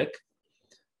המתאבק,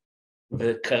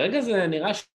 וכרגע זה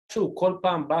נראה שהוא כל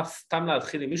פעם בא סתם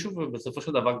להתחיל עם מישהו, ובסופו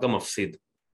של דבר גם מפסיד.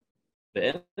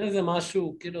 ואין איזה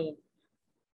משהו, כאילו...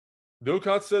 דוק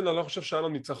הדסון, אני לא חושב שהיה לו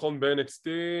ניצחון ב-NXT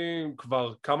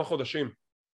כבר כמה חודשים.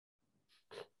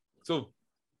 עצוב.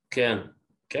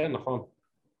 כן, נכון.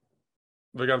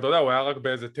 וגם, אתה יודע, הוא היה רק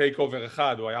באיזה טייק אובר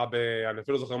אחד, הוא היה אני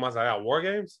אפילו זוכר מה זה היה, War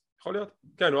Games? יכול להיות?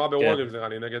 כן, הוא היה ב-War Games נראה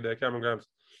לי, נגד קמרון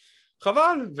גריימס.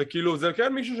 חבל, וכאילו, זה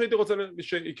כן מישהו שהייתי רוצה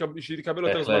שיקבל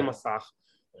יותר זמן מסך.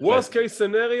 Worst case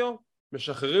scenario,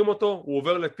 משחררים אותו, הוא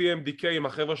עובר ל-TMDK עם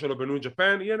החבר'ה שלו בניו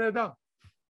ג'פן, יהיה נהדר.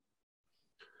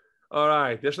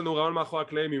 אורייט, יש לנו רעיון מאחורי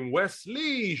הקלעים עם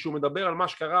וסלי, שהוא מדבר על מה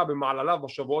שקרה במעלליו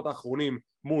בשבועות האחרונים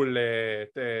מול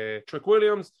טריק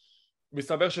וויליאמס.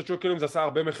 מסתבר שטריק וויליאמס עשה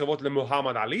הרבה מחוות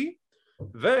למוחמד עלי,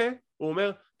 והוא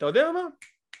אומר, אתה יודע מה?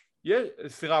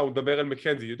 הוא מדבר על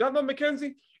מקנזי, יודע מה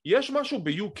מקנזי? יש משהו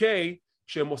ב-UK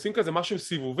שהם עושים כזה משהו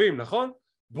סיבובים, נכון?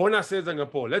 בואו נעשה את זה גם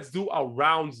פה, let's do a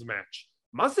rounds match.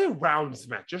 מה זה rounds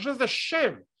match? יש לזה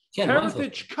שם,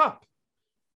 Heritage Cup.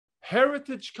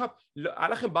 Heritage Cup, היה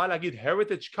לכם בא להגיד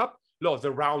Heritage Cup? לא, זה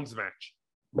rounds match.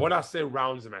 בואו נעשה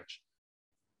rounds match.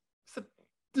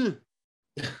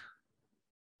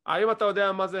 האם אתה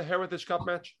יודע מה זה Heritage Cup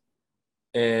match?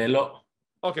 לא.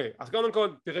 אוקיי, אז קודם כל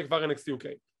תראה כבר NXT UK.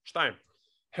 2.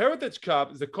 Heritage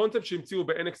Cup זה קונספט שהמציאו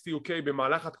ב-NXT UK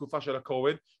במהלך התקופה של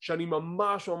הקוביד, שאני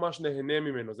ממש נהנה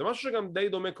ממנו. זה משהו שגם די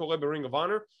דומה קורה ב-Ring of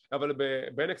Honor, אבל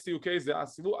ב-NXT UK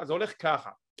זה הולך ככה.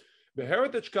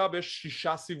 ב-Heritage Cup יש 6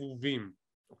 סיבובים,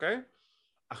 אוקיי?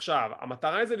 עכשיו,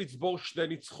 המטרה היא זה לצבור 2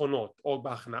 ניצחונות, או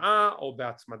בהכנעה, או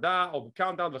בהצמדה, או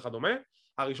בקאונט-אאוט וכדומה.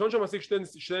 הראשון שמשיג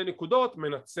 2 נקודות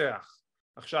מנצח.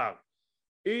 עכשיו,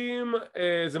 אם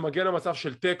זה מגיע למצב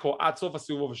של טקו עד סוף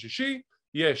הסיבוב השישי,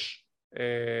 יש,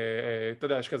 אתה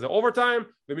יודע, יש כזה אוברטיים,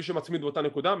 ומי שמצמיד באותה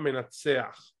נקודה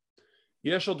מנצח.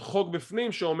 יש עוד חוק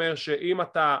בפנים שאומר שאם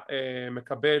אתה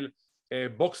מקבל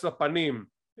בוקס לפנים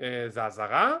זה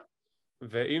אזהרה,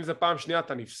 ואם זה פעם שנייה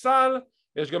אתה נפסל,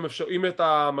 יש גם אפשר, אם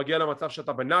אתה מגיע למצב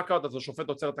שאתה בנאקאוט, אז השופט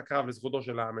עוצר את הקרב לזכותו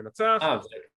של המנצח.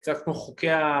 זה קצת כמו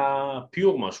חוקי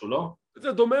הפיור משהו, לא?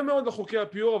 זה דומה מאוד לחוקי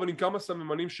הפיור, אבל עם כמה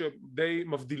סממנים שדי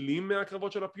מבדילים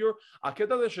מהקרבות של הפיור.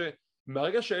 הקטע זה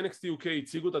שמהרגע ש-NXT UK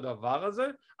הציגו את הדבר הזה,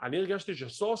 אני הרגשתי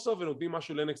שסוף סוף ונותנים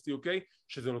משהו ל-NXT UK,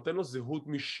 שזה נותן לו זהות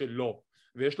משלו.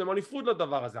 ויש להם אליפות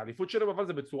לדבר הזה, האליפות שלהם אבל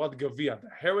זה בצורת גביע,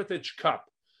 the Heritage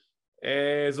Cup.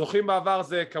 זוכים בעבר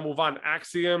זה כמובן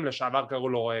אקסיום, לשעבר קראו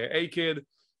לו אייקד,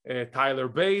 טיילר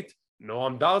בייט,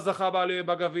 נועם דר זכה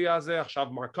בגביע הזה, עכשיו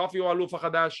מרק קופי הוא האלוף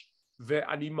החדש,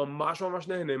 ואני ממש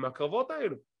נהנה מהקרבות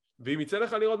האלו. ואם יצא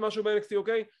לך לראות משהו ב-NXT UK,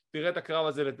 תראה את הקרב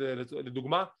הזה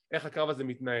לדוגמה, איך הקרב הזה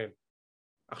מתנהל.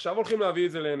 עכשיו הולכים להביא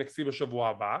את זה ל-NXT בשבוע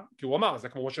הבא, כי הוא אמר, זה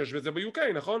כמו שיש את זה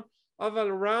ב-UK, נכון?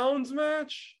 אבל ראונדס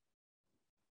מאץ'?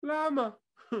 למה?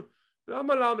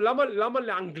 למה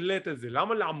לאנגלט את זה?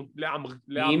 למה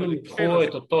אם הם יקחו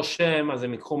את אותו שם, אז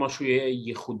הם יקחו משהו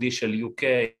ייחודי של UK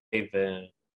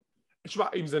תשמע,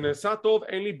 אם זה נעשה טוב,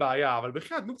 אין לי בעיה, אבל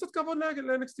בכלל, תנו קצת כבוד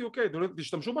ל-NXT UK,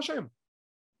 תשתמשו בשם.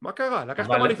 מה קרה?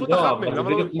 לקחת אליפות אחת מהם. אבל זה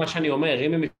בדיוק מה שאני אומר,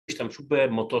 אם הם ישתמשו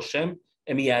באותו שם,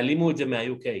 הם יעלימו את זה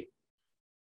מה-UK.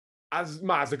 אז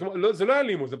מה, זה לא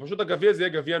יעלימו, זה פשוט הגביע, זה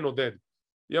יהיה גביע נודד.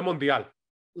 יהיה מונדיאל.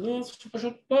 זה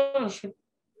פשוט...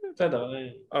 בסדר.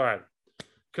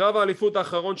 קרב האליפות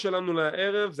האחרון שלנו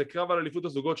לערב זה קרב על אליפות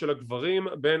הזוגות של הגברים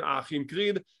בין האחים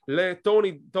קריד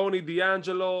לטוני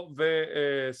דיאנג'לו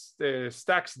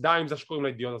וסטאקס דיים, זה שקוראים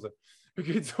לאידיוט הזה.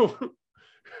 בקיצור,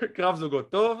 קרב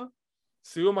זוגות טוב.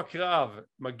 סיום הקרב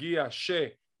מגיע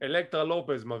שאלקטרה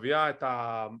לופז מביאה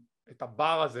את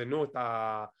הבר הזה,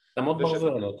 את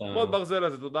המוד ברזל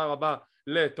הזה, תודה רבה,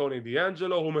 לטוני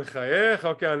דיאנג'לו, הוא מחייך,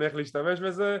 אוקיי, אני הולך להשתמש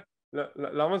בזה,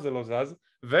 למה זה לא זז?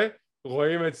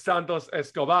 ורואים את סנטוס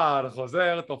אסקובר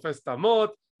חוזר, תופס את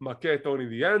המוט, מכה את טוני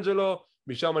דיאנג'לו,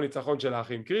 משם הניצחון של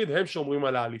האחים קריד, הם שומרים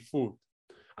על האליפות.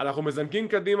 אנחנו מזנקים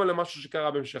קדימה למשהו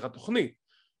שקרה בהמשך התוכנית.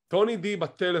 טוני די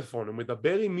בטלפון, הוא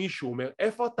מדבר עם מישהו, הוא אומר,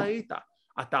 איפה אתה היית?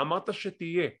 אתה אמרת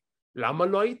שתהיה, למה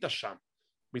לא היית שם?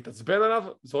 מתעצבן עליו,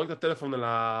 זורק את הטלפון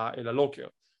אל הלוקר.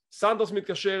 סנטוס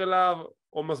מתקשר אליו,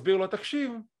 או מסביר לו,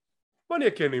 תקשיב, בוא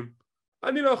נהיה כנים,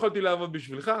 אני לא יכולתי לעבוד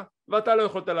בשבילך, ואתה לא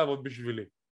יכולת לעבוד בשבילי.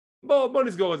 בוא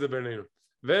נסגור את זה בינינו.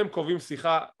 והם קובעים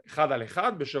שיחה 1 על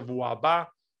 1 בשבוע הבא,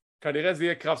 כנראה זה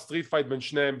יהיה קרב סטריט פייט בין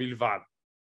שניהם בלבד.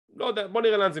 לא יודע, בוא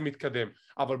נראה לאן זה מתקדם.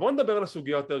 אבל בוא נדבר על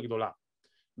הסוגיה יותר גדולה.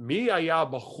 מי היה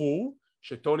הבחור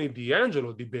שטוני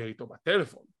דיאנג'לו דיבר איתו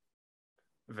בטלפון?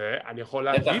 ואני יכול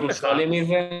להגיד לך... אנחנו שואלים מי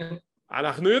זה?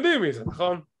 אנחנו יודעים מי זה,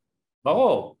 נכון?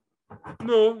 ברור.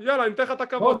 נו, יאללה, אני אתן לך את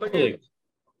הכבוד, תגיד.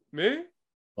 מי?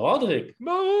 רודריק.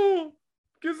 ברור.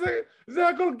 כי זה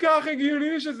הכל כך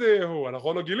הגיוני שזה הוא.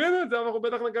 אנחנו לא גילינו את זה, אבל אנחנו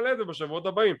בטח נגלה את זה בשבועות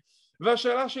הבאים.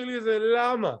 והשאלה שלי זה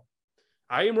למה?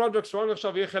 האם רודריק סטרונג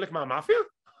עכשיו יהיה חלק מהמאפיה?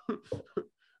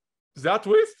 זה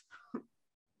הטוויסט?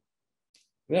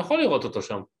 אני יכול לראות אותו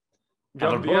שם.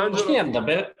 אבל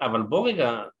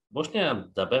בוא שנייה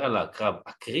נדבר על הקרב.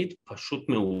 הקריד פשוט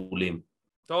מעולים.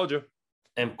 told you.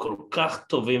 הם כל כך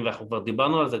טובים, ואנחנו כבר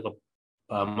דיברנו על זה כבר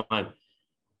פעמיים.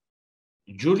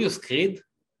 ג'וליוס קריד,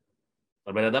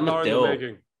 הבן אדם מטאור.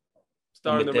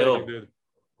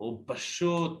 הוא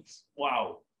פשוט,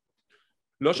 וואו.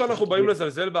 לא שאנחנו באים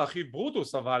לזלזל באחי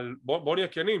ברוטוס, אבל בוא נהיה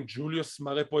כנים, ג'וליוס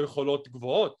מראה פה יכולות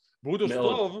גבוהות. ברוטוס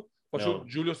טוב, פשוט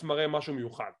ג'וליוס מראה משהו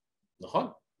מיוחד. נכון,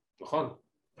 נכון.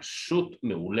 פשוט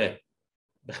מעולה.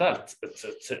 בכלל,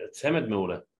 צמד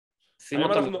מעולה. שים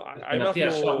אותם, נתי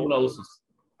עכשיו מול האוסוס.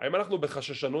 האם אנחנו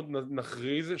בחששנות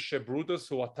נכריז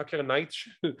שברוטוס הוא הטאקר נייט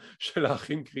של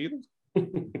האחים קריד?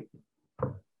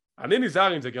 אני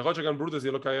נזהר עם זה, כי יכול להיות שגם ברוטוס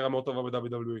יהיה לו קריירה מאוד טובה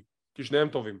ב-WWE, כי שניהם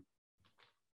טובים.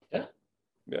 כן?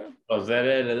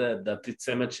 זה לדעתי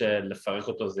צמד שלפרק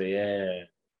אותו זה יהיה...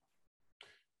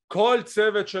 כל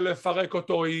צוות שלפרק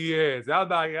אותו יהיה, זה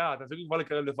הבעיה, אתה צריך כבר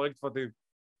לקרב לפרק צוותים.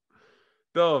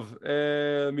 טוב,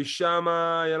 משם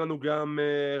היה לנו גם,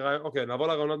 אוקיי, נעבור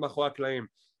לרעיונות מאחורי הקלעים.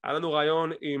 היה לנו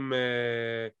רעיון עם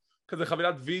כזה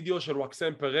חבילת וידאו של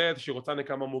ווקסן פרט שהיא רוצה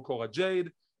נקמה מול קורה ג'ייד,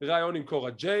 רעיון עם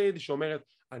קורה ג'ייד שאומרת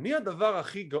אני הדבר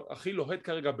הכי לוהט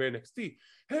כרגע ב-NXT,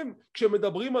 הם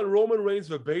כשמדברים על רומן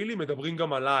ריינס וביילי מדברים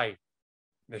גם עליי.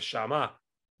 נשמה,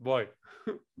 בואי.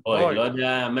 אוי, לא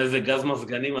יודע מאיזה גז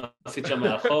מזגנים עשית שם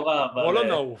מאחורה, אבל... בוא לא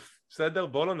נעוף, בסדר?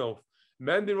 בוא לא נעוף.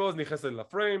 מנדי רוז נכנסת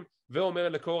לפריים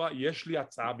ואומרת לקורה יש לי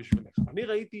הצעה בשבילך. אני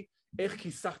ראיתי איך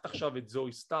כיסחת עכשיו את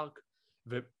זוי סטארק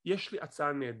ויש לי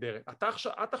הצעה נהדרת.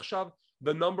 את עכשיו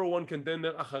the number one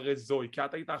contender אחרי זוי, כי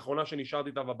את היית האחרונה שנשארת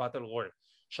איתה בבטל רויאל.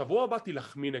 שבוע הבא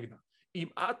תלחמי נגדה. אם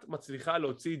את מצליחה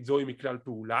להוציא את זוי מכלל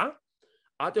פעולה,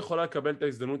 את יכולה לקבל את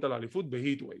ההזדמנות על האליפות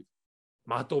בהיט ווייב.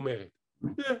 מה את אומרת?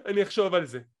 אני אחשוב על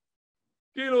זה.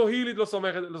 כאילו הילית לא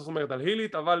סומכת על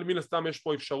הילית, אבל מן הסתם יש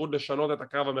פה אפשרות לשנות את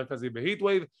הקרב המרכזי בהיט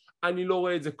ווייב. אני לא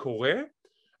רואה את זה קורה,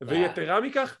 ויתרה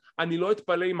מכך, אני לא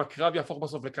אתפלא אם הקרב יהפוך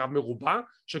בסוף לקרב מרובע,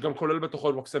 שגם כולל בתוכו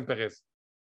את ווקסן פרז.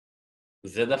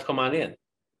 זה דווקא מעניין.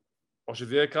 או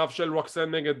שזה יהיה קרב של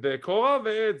ווקסן נגד קורה,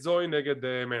 ואת זוי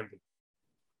נגד מנדי.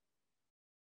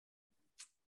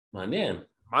 מעניין.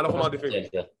 מה אנחנו מעדיפים?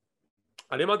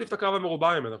 אני מעדיף את הקרב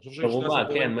המרובע, אני חושב ששני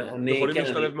הסיפורים יכולים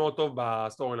להשתלב מאוד טוב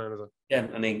בסטורי ליין הזה.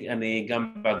 כן, אני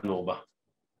גם בעד מרובע.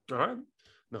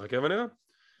 נחכה ונראה.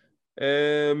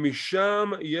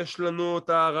 משם יש לנו את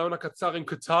הרעיון הקצר עם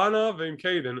קטאנה ועם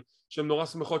קיידן, שהם נורא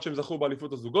שמחות שהם זכו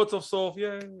באליפות הזוגות סוף סוף,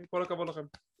 כל הכבוד לכם.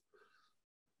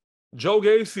 ג'ו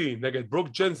גייסי נגד ברוק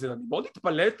ג'נסון, אני מאוד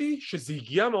התפלאתי שזה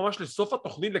הגיע ממש לסוף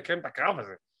התוכנית לקיים את הקרב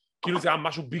הזה, כאילו זה היה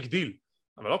משהו ביג דיל,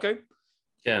 אבל אוקיי.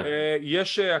 כן.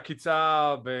 יש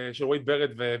עקיצה של וייד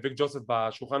ברד וויק ג'וסף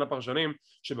בשולחן הפרשנים,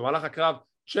 שבמהלך הקרב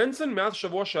ג'נסון מאז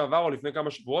שבוע שעבר או לפני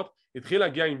כמה שבועות התחיל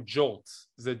להגיע עם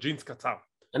ג'ורטס, זה ג'ינס קצר.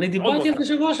 אני דיברתי על זה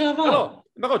שבוע שעבר.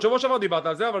 נכון, שבוע שעבר דיברת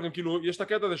על זה, אבל גם כאילו יש את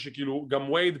הקטע הזה שכאילו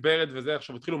גם וייד ברד וזה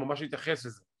עכשיו התחילו ממש להתייחס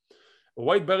לזה.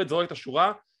 וייד ברד זורק את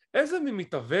השורה, איזה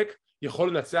מתאבק יכול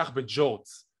לנצח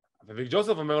בג'ורטס? וויק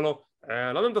ג'וסף אומר לו,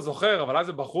 לא יודע אם אתה זוכר, אבל אז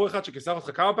זה בחור אחד שכיסח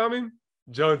אותך כמה פעמים?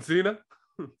 ג'ון סינה.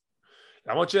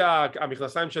 למרות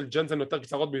שהמכנסיים של ג'נסן יותר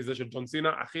קצרות מזה של ג'ון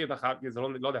סינה, אחי, אתה חייב, זה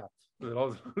לא יודע, זה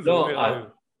לא נראה לי.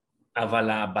 אבל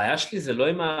הבעיה שלי זה לא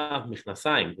עם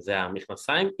המכנסיים, זה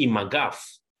המכנסיים עם הגף.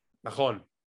 נכון.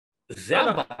 זה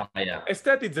הבעיה.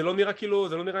 אסתטית, זה לא נראה כאילו,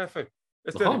 זה לא נראה יפה.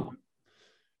 אסתטית. נכון.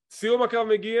 סיום הקרב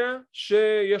מגיע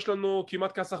שיש לנו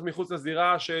כמעט כסח מחוץ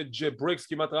לזירה, שבריקס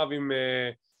כמעט רב עם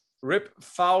ריפ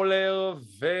פאולר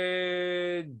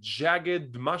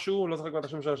וג'אגד משהו, לא זוכר כבר את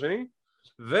השם של השני,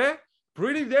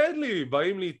 ופריטי דדלי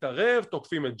באים להתערב,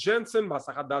 תוקפים את ג'נסן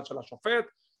בהסחת דעת של השופט,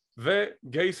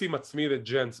 וגייסי מצמיד את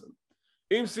ג'נסן.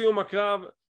 עם סיום הקרב,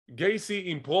 גייסי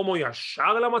עם פרומו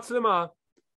ישר למצלמה,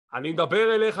 אני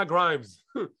מדבר אליך גריימס,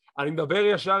 אני מדבר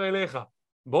ישר אליך,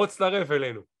 בוא תצטרף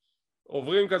אלינו.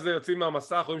 עוברים כזה, יוצאים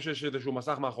מהמסך, רואים שיש איזשהו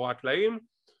מסך מאחורי הקלעים,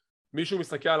 מישהו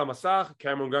מסתכל על המסך,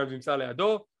 קמרון גריימס נמצא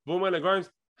לידו, והוא אומר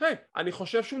לגריימס, היי, אני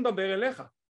חושב שהוא מדבר אליך.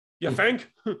 יא פנק?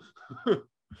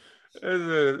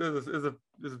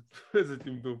 איזה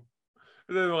טמטום.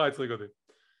 זה נורא הצחיק אותי.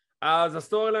 אז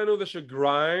הסטורי לנו זה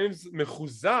שגריימס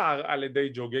מחוזר על ידי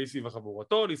ג'ו גייסי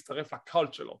וחבורתו להצטרף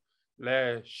לקולט שלו,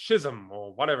 לשיזם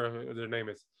או whatever their name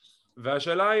is.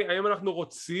 והשאלה היא, האם אנחנו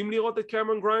רוצים לראות את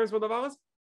קמרון גריימס בדבר הזה?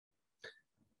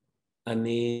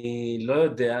 אני לא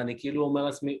יודע, אני כאילו אומר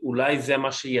לעצמי, אולי זה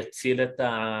מה שיציל את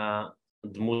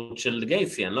הדמות של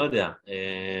גייסי, אני לא יודע.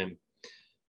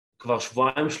 כבר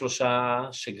שבועיים שלושה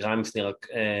שגריימס נראה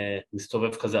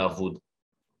מסתובב כזה אבוד,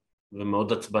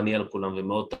 ומאוד עצבני על כולם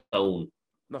ומאוד טעון.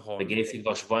 נכון. וגייסי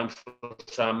כבר שבועיים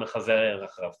שלושה מחזר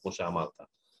אחריו, כמו שאמרת.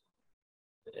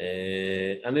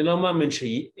 אני לא מאמין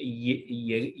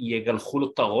שיגלחו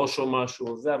לו את הראש או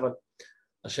משהו, זה, אבל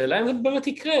השאלה אם זה באמת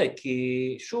יקרה,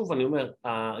 כי שוב, אני אומר,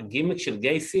 הגימיק של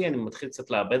גייסי, אני מתחיל קצת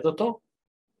לאבד אותו,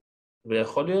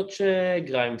 ויכול להיות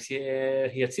שגריימס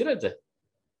יציל את זה.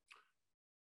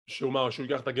 שהוא מה, שהוא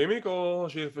ייקח את הגימיק, או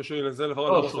שהוא ינזל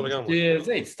לפחות לבוסו לגמרי?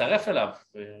 זה, יצטרף אליו,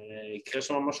 ויקרה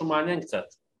שם משהו מעניין קצת.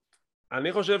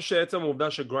 אני חושב שעצם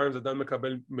העובדה שגריימס עדיין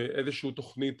מקבל איזשהו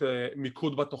תוכנית,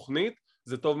 מיקוד בתוכנית,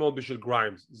 זה טוב מאוד בשביל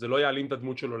גריימס, זה לא יעלים את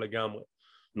הדמות שלו לגמרי.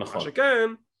 נכון. מה שכן,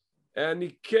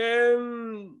 אני כן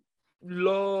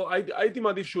לא, הייתי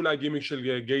מעדיף שאולי הגימיק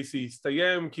של גייסי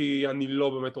יסתיים, כי אני לא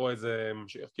באמת רואה איזה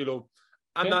ממשיך, כאילו,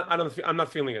 I'm not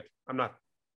feeling it, I'm not.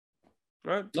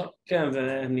 Right? לא, כן,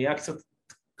 זה נהיה קצת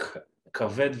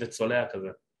כבד וצולע כזה.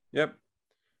 יפ.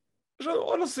 יש לנו,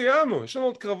 עוד לא סיימנו, יש לנו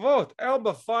עוד קרבות,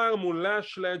 אלבה פייר מול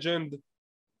לאש לג'נד,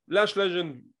 לאש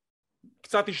לג'נד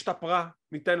קצת השתפרה,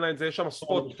 ניתן לה את זה, יש שם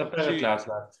ספוט,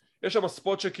 יש שם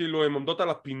ספוט שכאילו הן עומדות על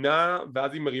הפינה,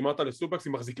 ואז היא מרימה אותה לסופקס,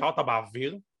 היא מחזיקה אותה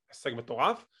באוויר, הישג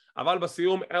מטורף, אבל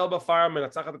בסיום אלבה פייר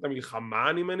מנצחת את המלחמה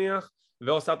אני מניח,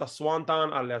 ועושה את הסוואנטן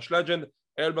על לאש לג'נד,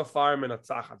 אלבה פייר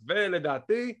מנצחת,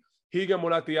 ולדעתי היא גם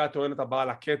אולי תהיה הטוענת הבאה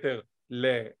לכתר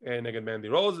נגד מנדי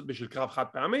רוז בשביל קרב חד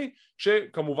פעמי,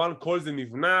 שכמובן כל זה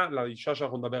נבנה לאישה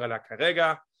שאנחנו נדבר עליה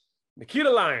כרגע, ניקיטה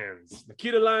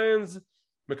ליינס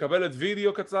מקבלת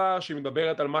וידאו קצר שהיא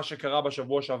מדברת על מה שקרה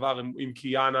בשבוע שעבר עם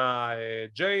קיאנה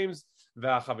ג'יימס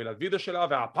והחבילת וידאו שלה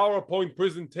והפאורפוינט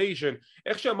פרזנטיישן.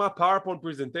 איך שאמרה פאורפוינט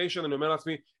פרזנטיישן אני אומר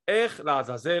לעצמי, איך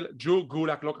לעזאזל ג'ו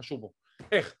גולק לא קשור בו?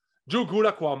 איך? ג'ו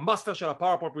גולק הוא המאסטר של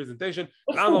הפאורפוינט פרזנטיישן,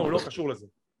 למה הוא לא קשור לזה?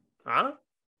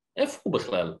 איפה הוא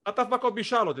בכלל? חטף מכות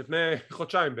בשארלוט לפני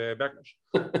חודשיים בבקלאש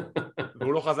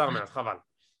והוא לא חזר מאז, חבל.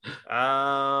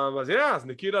 אז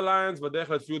ניקיטה ליינס בדרך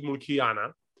לפיוד מול קיאנה,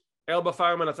 אלבה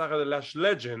פייר מנצחת את לאש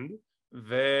לג'נד,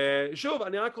 ושוב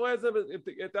אני רק רואה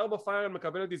את אלבה פייר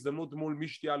מקבלת הזדמנות מול מי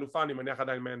שתהיה אלופה, אני מניח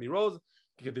עדיין מנדי רוז,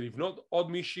 כדי לבנות עוד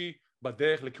מישהי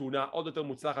בדרך לכהונה עוד יותר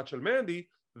מוצלחת של מנדי,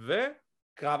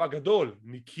 וקרב הגדול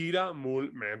ניקיטה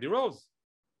מול מנדי רוז.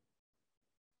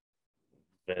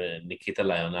 וניקיטה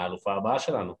ליון האלופה הבאה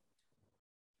שלנו.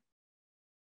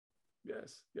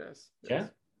 כן.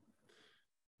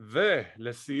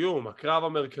 ולסיום הקרב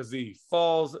המרכזי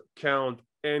Falls Count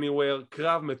Anywhere,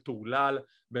 קרב מטורלל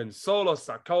בין סולו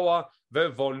סקואה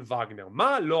ווון וגנר.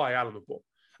 מה לא היה לנו פה?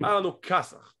 היה לנו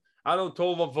קסח, היה לנו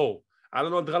תוהו ובוהו, היה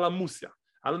לנו אנדרלמוסיה,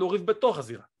 היה לנו ריב בתוך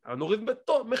הזירה, היה לנו ריב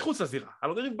מחוץ לזירה,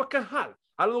 היה לנו ריב בקהל,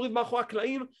 היה לנו ריב מאחורי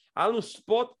הקלעים, היה לנו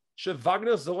ספוט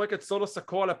שווגנר זורק את סולו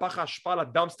סקואה לפח האשפה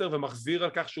לדאמפסטר ומחזיר על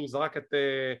כך שהוא זרק את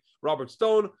רוברט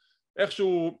סטון, איך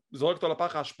שהוא זורק אותו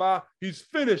לפח האשפה,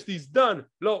 he's finished, he's done,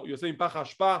 לא, יוצא עם פח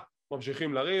האשפה,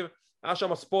 ממשיכים לריב, היה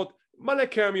שם ספוט, מלא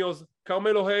קמיוז,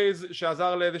 קרמלו הייז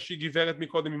שעזר לאיזושהי גברת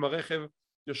מקודם עם הרכב,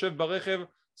 יושב ברכב,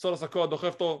 סולו סקואה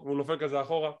דוחף אותו והוא נופל כזה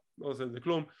אחורה, לא עושה את זה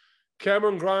כלום,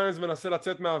 קמרון גריימס מנסה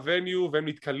לצאת מהווניו והם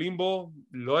נתקלים בו,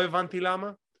 לא הבנתי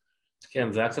למה.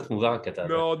 כן, זה היה קצת מוזר הקטע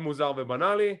הזה. מאוד מוזר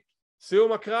ובנאלי.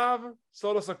 סיום הקרב,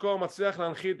 סולו סקואה מצליח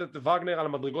להנחית את וגנר על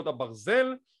מדרגות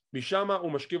הברזל, משם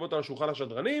הוא משכיב אותו על שולחן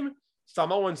השדרנים,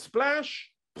 סמואן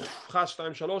ספלאש, 1,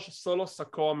 2, 3, סולו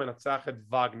סיקור מנצח את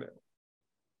וגנר.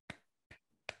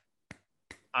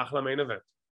 אחלה מיין איבנט.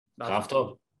 קרב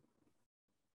טוב.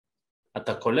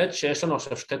 אתה קולט שיש לנו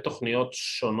עכשיו 2 תוכניות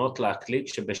שונות להקליט,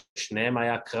 שבשניהם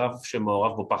היה קרב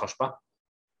שמעורב בו פח אשפה?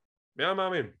 מי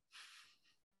המאמין?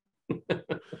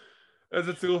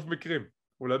 איזה צירוף מקרים.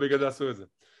 אולי בגלל זה עשו את זה.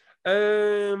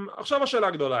 עכשיו השאלה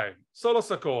הגדולה היא, סולו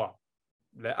סיקור,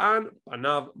 לאן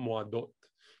פניו מועדות?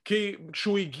 כי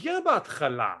כשהוא הגיע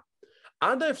בהתחלה,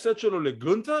 עד ההפסד שלו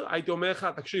לגונטר, הייתי אומר לך,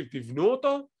 תקשיב, תבנו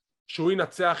אותו, שהוא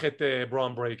ינצח את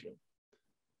ברון ברייקר.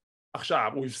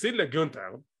 עכשיו, הוא הפסיד לגונטר,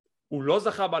 הוא לא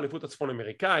זכה באליפות הצפון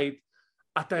אמריקאית,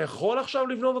 אתה יכול עכשיו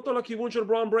לבנות אותו לכיוון של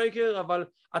ברון ברייקר, אבל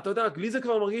אתה יודע, לי זה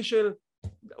כבר מרגיש של,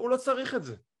 הוא לא צריך את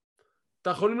זה. אתה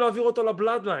יכולים להעביר אותו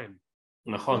לבלאדליין.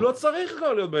 נכון. הוא לא צריך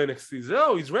כבר להיות ב-NXT,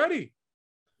 זהו, he's ready.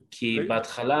 כי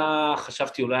בהתחלה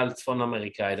חשבתי אולי על צפון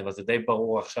אמריקאית, אבל זה די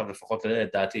ברור עכשיו, לפחות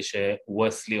לדעתי,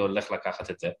 שווסלי הולך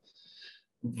לקחת את זה.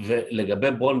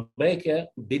 ולגבי ברון ברייקר,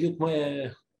 בדיוק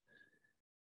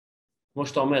כמו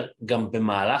שאתה אומר, גם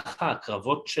במהלך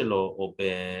הקרבות שלו,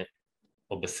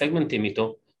 או בסגמנטים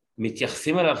איתו,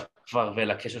 מתייחסים אליו כבר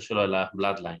ואל הקשר שלו אל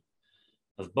הבלאדליין.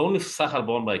 אז בואו נפסח על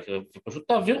ברון ברייקר, ופשוט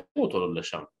תעבירו אותו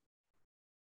לשם.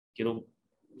 כאילו,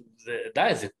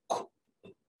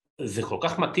 זה כל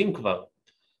כך מתאים כבר.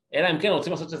 אלא אם כן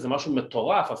רוצים לעשות איזה משהו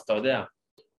מטורף, אז אתה יודע,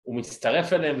 הוא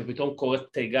מצטרף אליהם ופתאום קורא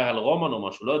תיגר על רומן או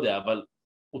משהו, לא יודע, אבל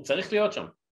הוא צריך להיות שם.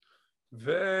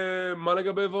 ומה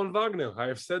לגבי וון וגנר?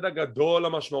 ההפסד הגדול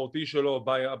המשמעותי שלו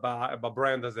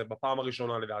בברנד הזה, בפעם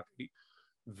הראשונה לדעתי,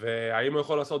 והאם הוא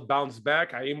יכול לעשות באונס בק,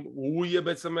 האם הוא יהיה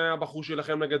בעצם הבחור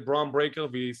שילחם נגד ברון ברייקר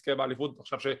ויזכה באליפות,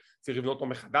 עכשיו שצריך לבנות אותו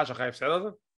מחדש אחרי ההפסד הזה?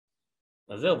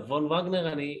 אז זהו, וון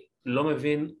וגנר אני לא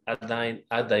מבין עדיין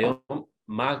עד היום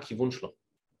מה הכיוון שלו.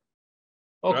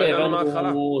 אוקיי,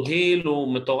 הוא היל,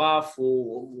 הוא מטורף,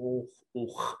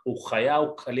 הוא חיה,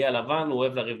 הוא קליע לבן, הוא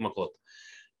אוהב להריב מכות.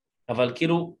 אבל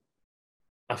כאילו,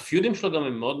 הפיודים שלו גם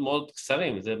הם מאוד מאוד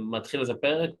קצרים, זה מתחיל איזה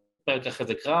פרק אחרי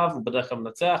זה קרב, הוא בדרך כלל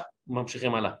מנצח,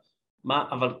 ממשיכים הלאה.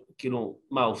 אבל כאילו,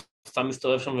 הוא סתם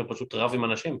מסתובב שם ופשוט רב עם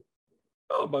אנשים?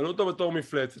 לא, בנו אותו בתור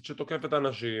מפלצת שתוקפת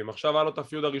אנשים, עכשיו היה לו את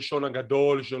הפיוד הראשון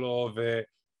הגדול שלו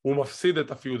והוא מפסיד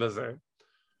את הפיוד הזה,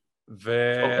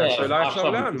 והשאלה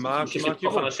עכשיו לאן, מה הכיוון?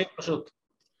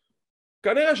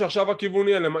 כנראה שעכשיו הכיוון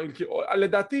יהיה,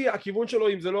 לדעתי הכיוון שלו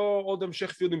אם זה לא עוד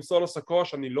המשך פיוד עם סולו סיקור,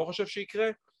 שאני לא חושב שיקרה,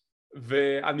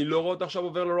 ואני לא רואה אותו עכשיו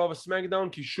עובר לרו וסמקדאון,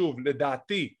 כי שוב,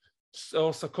 לדעתי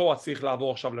סולו סיקור צריך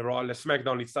לעבור עכשיו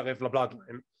לסמקדאון, להצטרף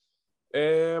לבלאדליין.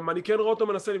 אני כן רואה אותו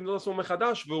מנסה לבנות עצמו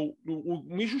מחדש, והוא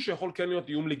מישהו שיכול כן להיות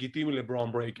איום לגיטימי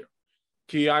לברון ברייקר,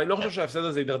 כי אני לא חושב שההפסד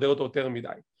הזה ידרדר אותו יותר מדי.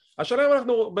 השאלה אם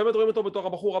אנחנו באמת רואים אותו בתור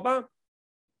הבחור הבא,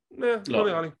 לא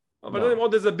נראה לי, אבל אם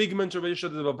עוד איזה ביגמן שיש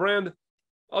את זה בברנד,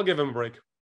 I'll give him a break.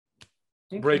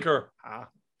 breaker.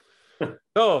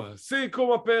 טוב,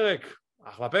 סיכום הפרק,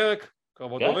 אחלה פרק,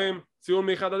 קרבות טובים, ציון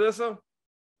מ-1 עד 10?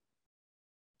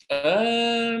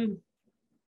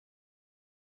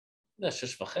 זה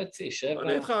 6.5, 7.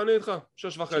 אני איתך,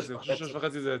 6.5. 6.5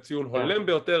 זה ציון הולם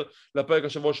ביותר לפרק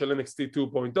השבוע של NXT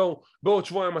 2.0. בעוד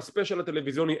שבועיים הספיישל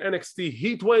הטלוויזיוני NXT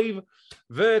Heatwave,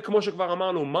 וכמו שכבר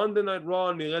אמרנו, Monday Night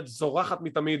Raw נראית זורחת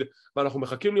מתמיד, ואנחנו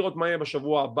מחכים לראות מה יהיה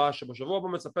בשבוע הבא, שבשבוע הבא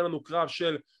מצפה לנו קרב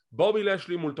של בובי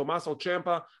לשלי מול תומאסו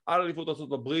צ'מפה על אליפות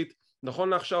ארצות הברית. נכון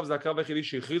לעכשיו זה הקרב היחידי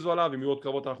שהכריזו עליו, אם יהיו עוד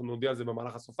קרבות אנחנו נודיע על זה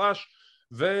במהלך הסופש,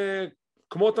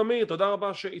 כמו תמיד, תודה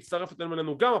רבה שהצטרפתם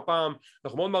אלינו גם הפעם,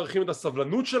 אנחנו מאוד מעריכים את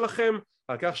הסבלנות שלכם,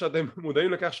 על כך שאתם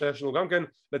מודעים לכך שיש לנו גם כן,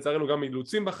 לצערנו גם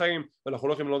אילוצים בחיים, ואנחנו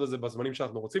לא יכולים לעלות את זה בזמנים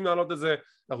שאנחנו רוצים לעלות את זה,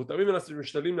 אנחנו תמיד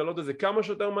משתדלים לעלות את זה כמה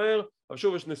שיותר מהר, אבל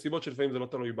שוב יש נסיבות שלפעמים זה לא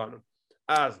תלוי בנו.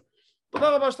 אז,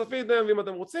 תודה רבה שצפיתם, ואם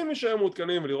אתם רוצים להישאר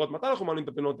מעודכנים ולראות מתי אנחנו מעלים את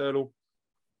הפינות האלו,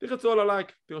 תלחצו על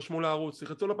הלייק, תירשמו לערוץ,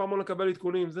 תלחצו לפעמון לקבל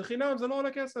עדכונים, זה חינם, זה לא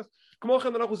עולה כסף. כמו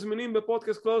כן אנחנו זמינים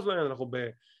בפודקאסט קלוזליין, אנחנו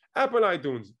באפל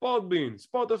אייטונס, פודבין,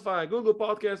 ספוטיפיי, גוגל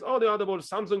פודקאסט, אודיו אדבול,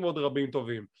 סמסונג ועוד רבים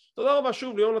טובים. תודה רבה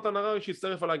שוב ליונתן הררי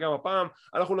שהצטרף עליי גם הפעם,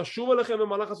 אנחנו נשוב אליכם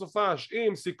במהלך הסופש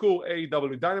עם סיקור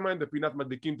AEW Dynamite בפינת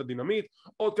מדליקים את הדינמיט,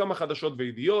 עוד כמה חדשות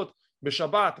וידיעות,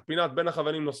 בשבת פינת בין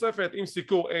החבלים נוספת עם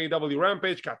סיקור AEW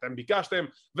Rampage כי אתם ביקשתם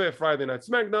ו-Friday Night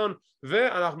Smackdown,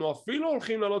 ואנחנו אפילו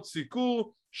הולכים לעלות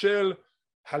סיקור של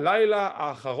הלילה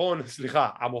האחרון,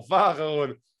 המופע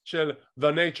האחרון של The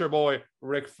Nature Boy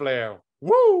ריק פלר.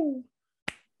 וואו!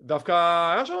 דווקא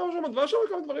היה שם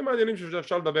כמה דברים מעניינים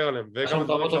שאפשר לדבר עליהם, וכמה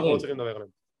דברים שאנחנו צריכים לדבר עליהם.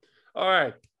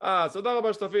 אורייט, אז תודה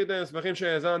רבה שצפיתם, שמחים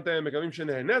שהאזנתם, מקווים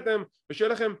שנהנתם,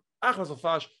 ושיהיה לכם אחלה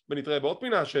סופש, ונתראה בעוד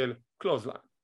פינה של קלוזליין.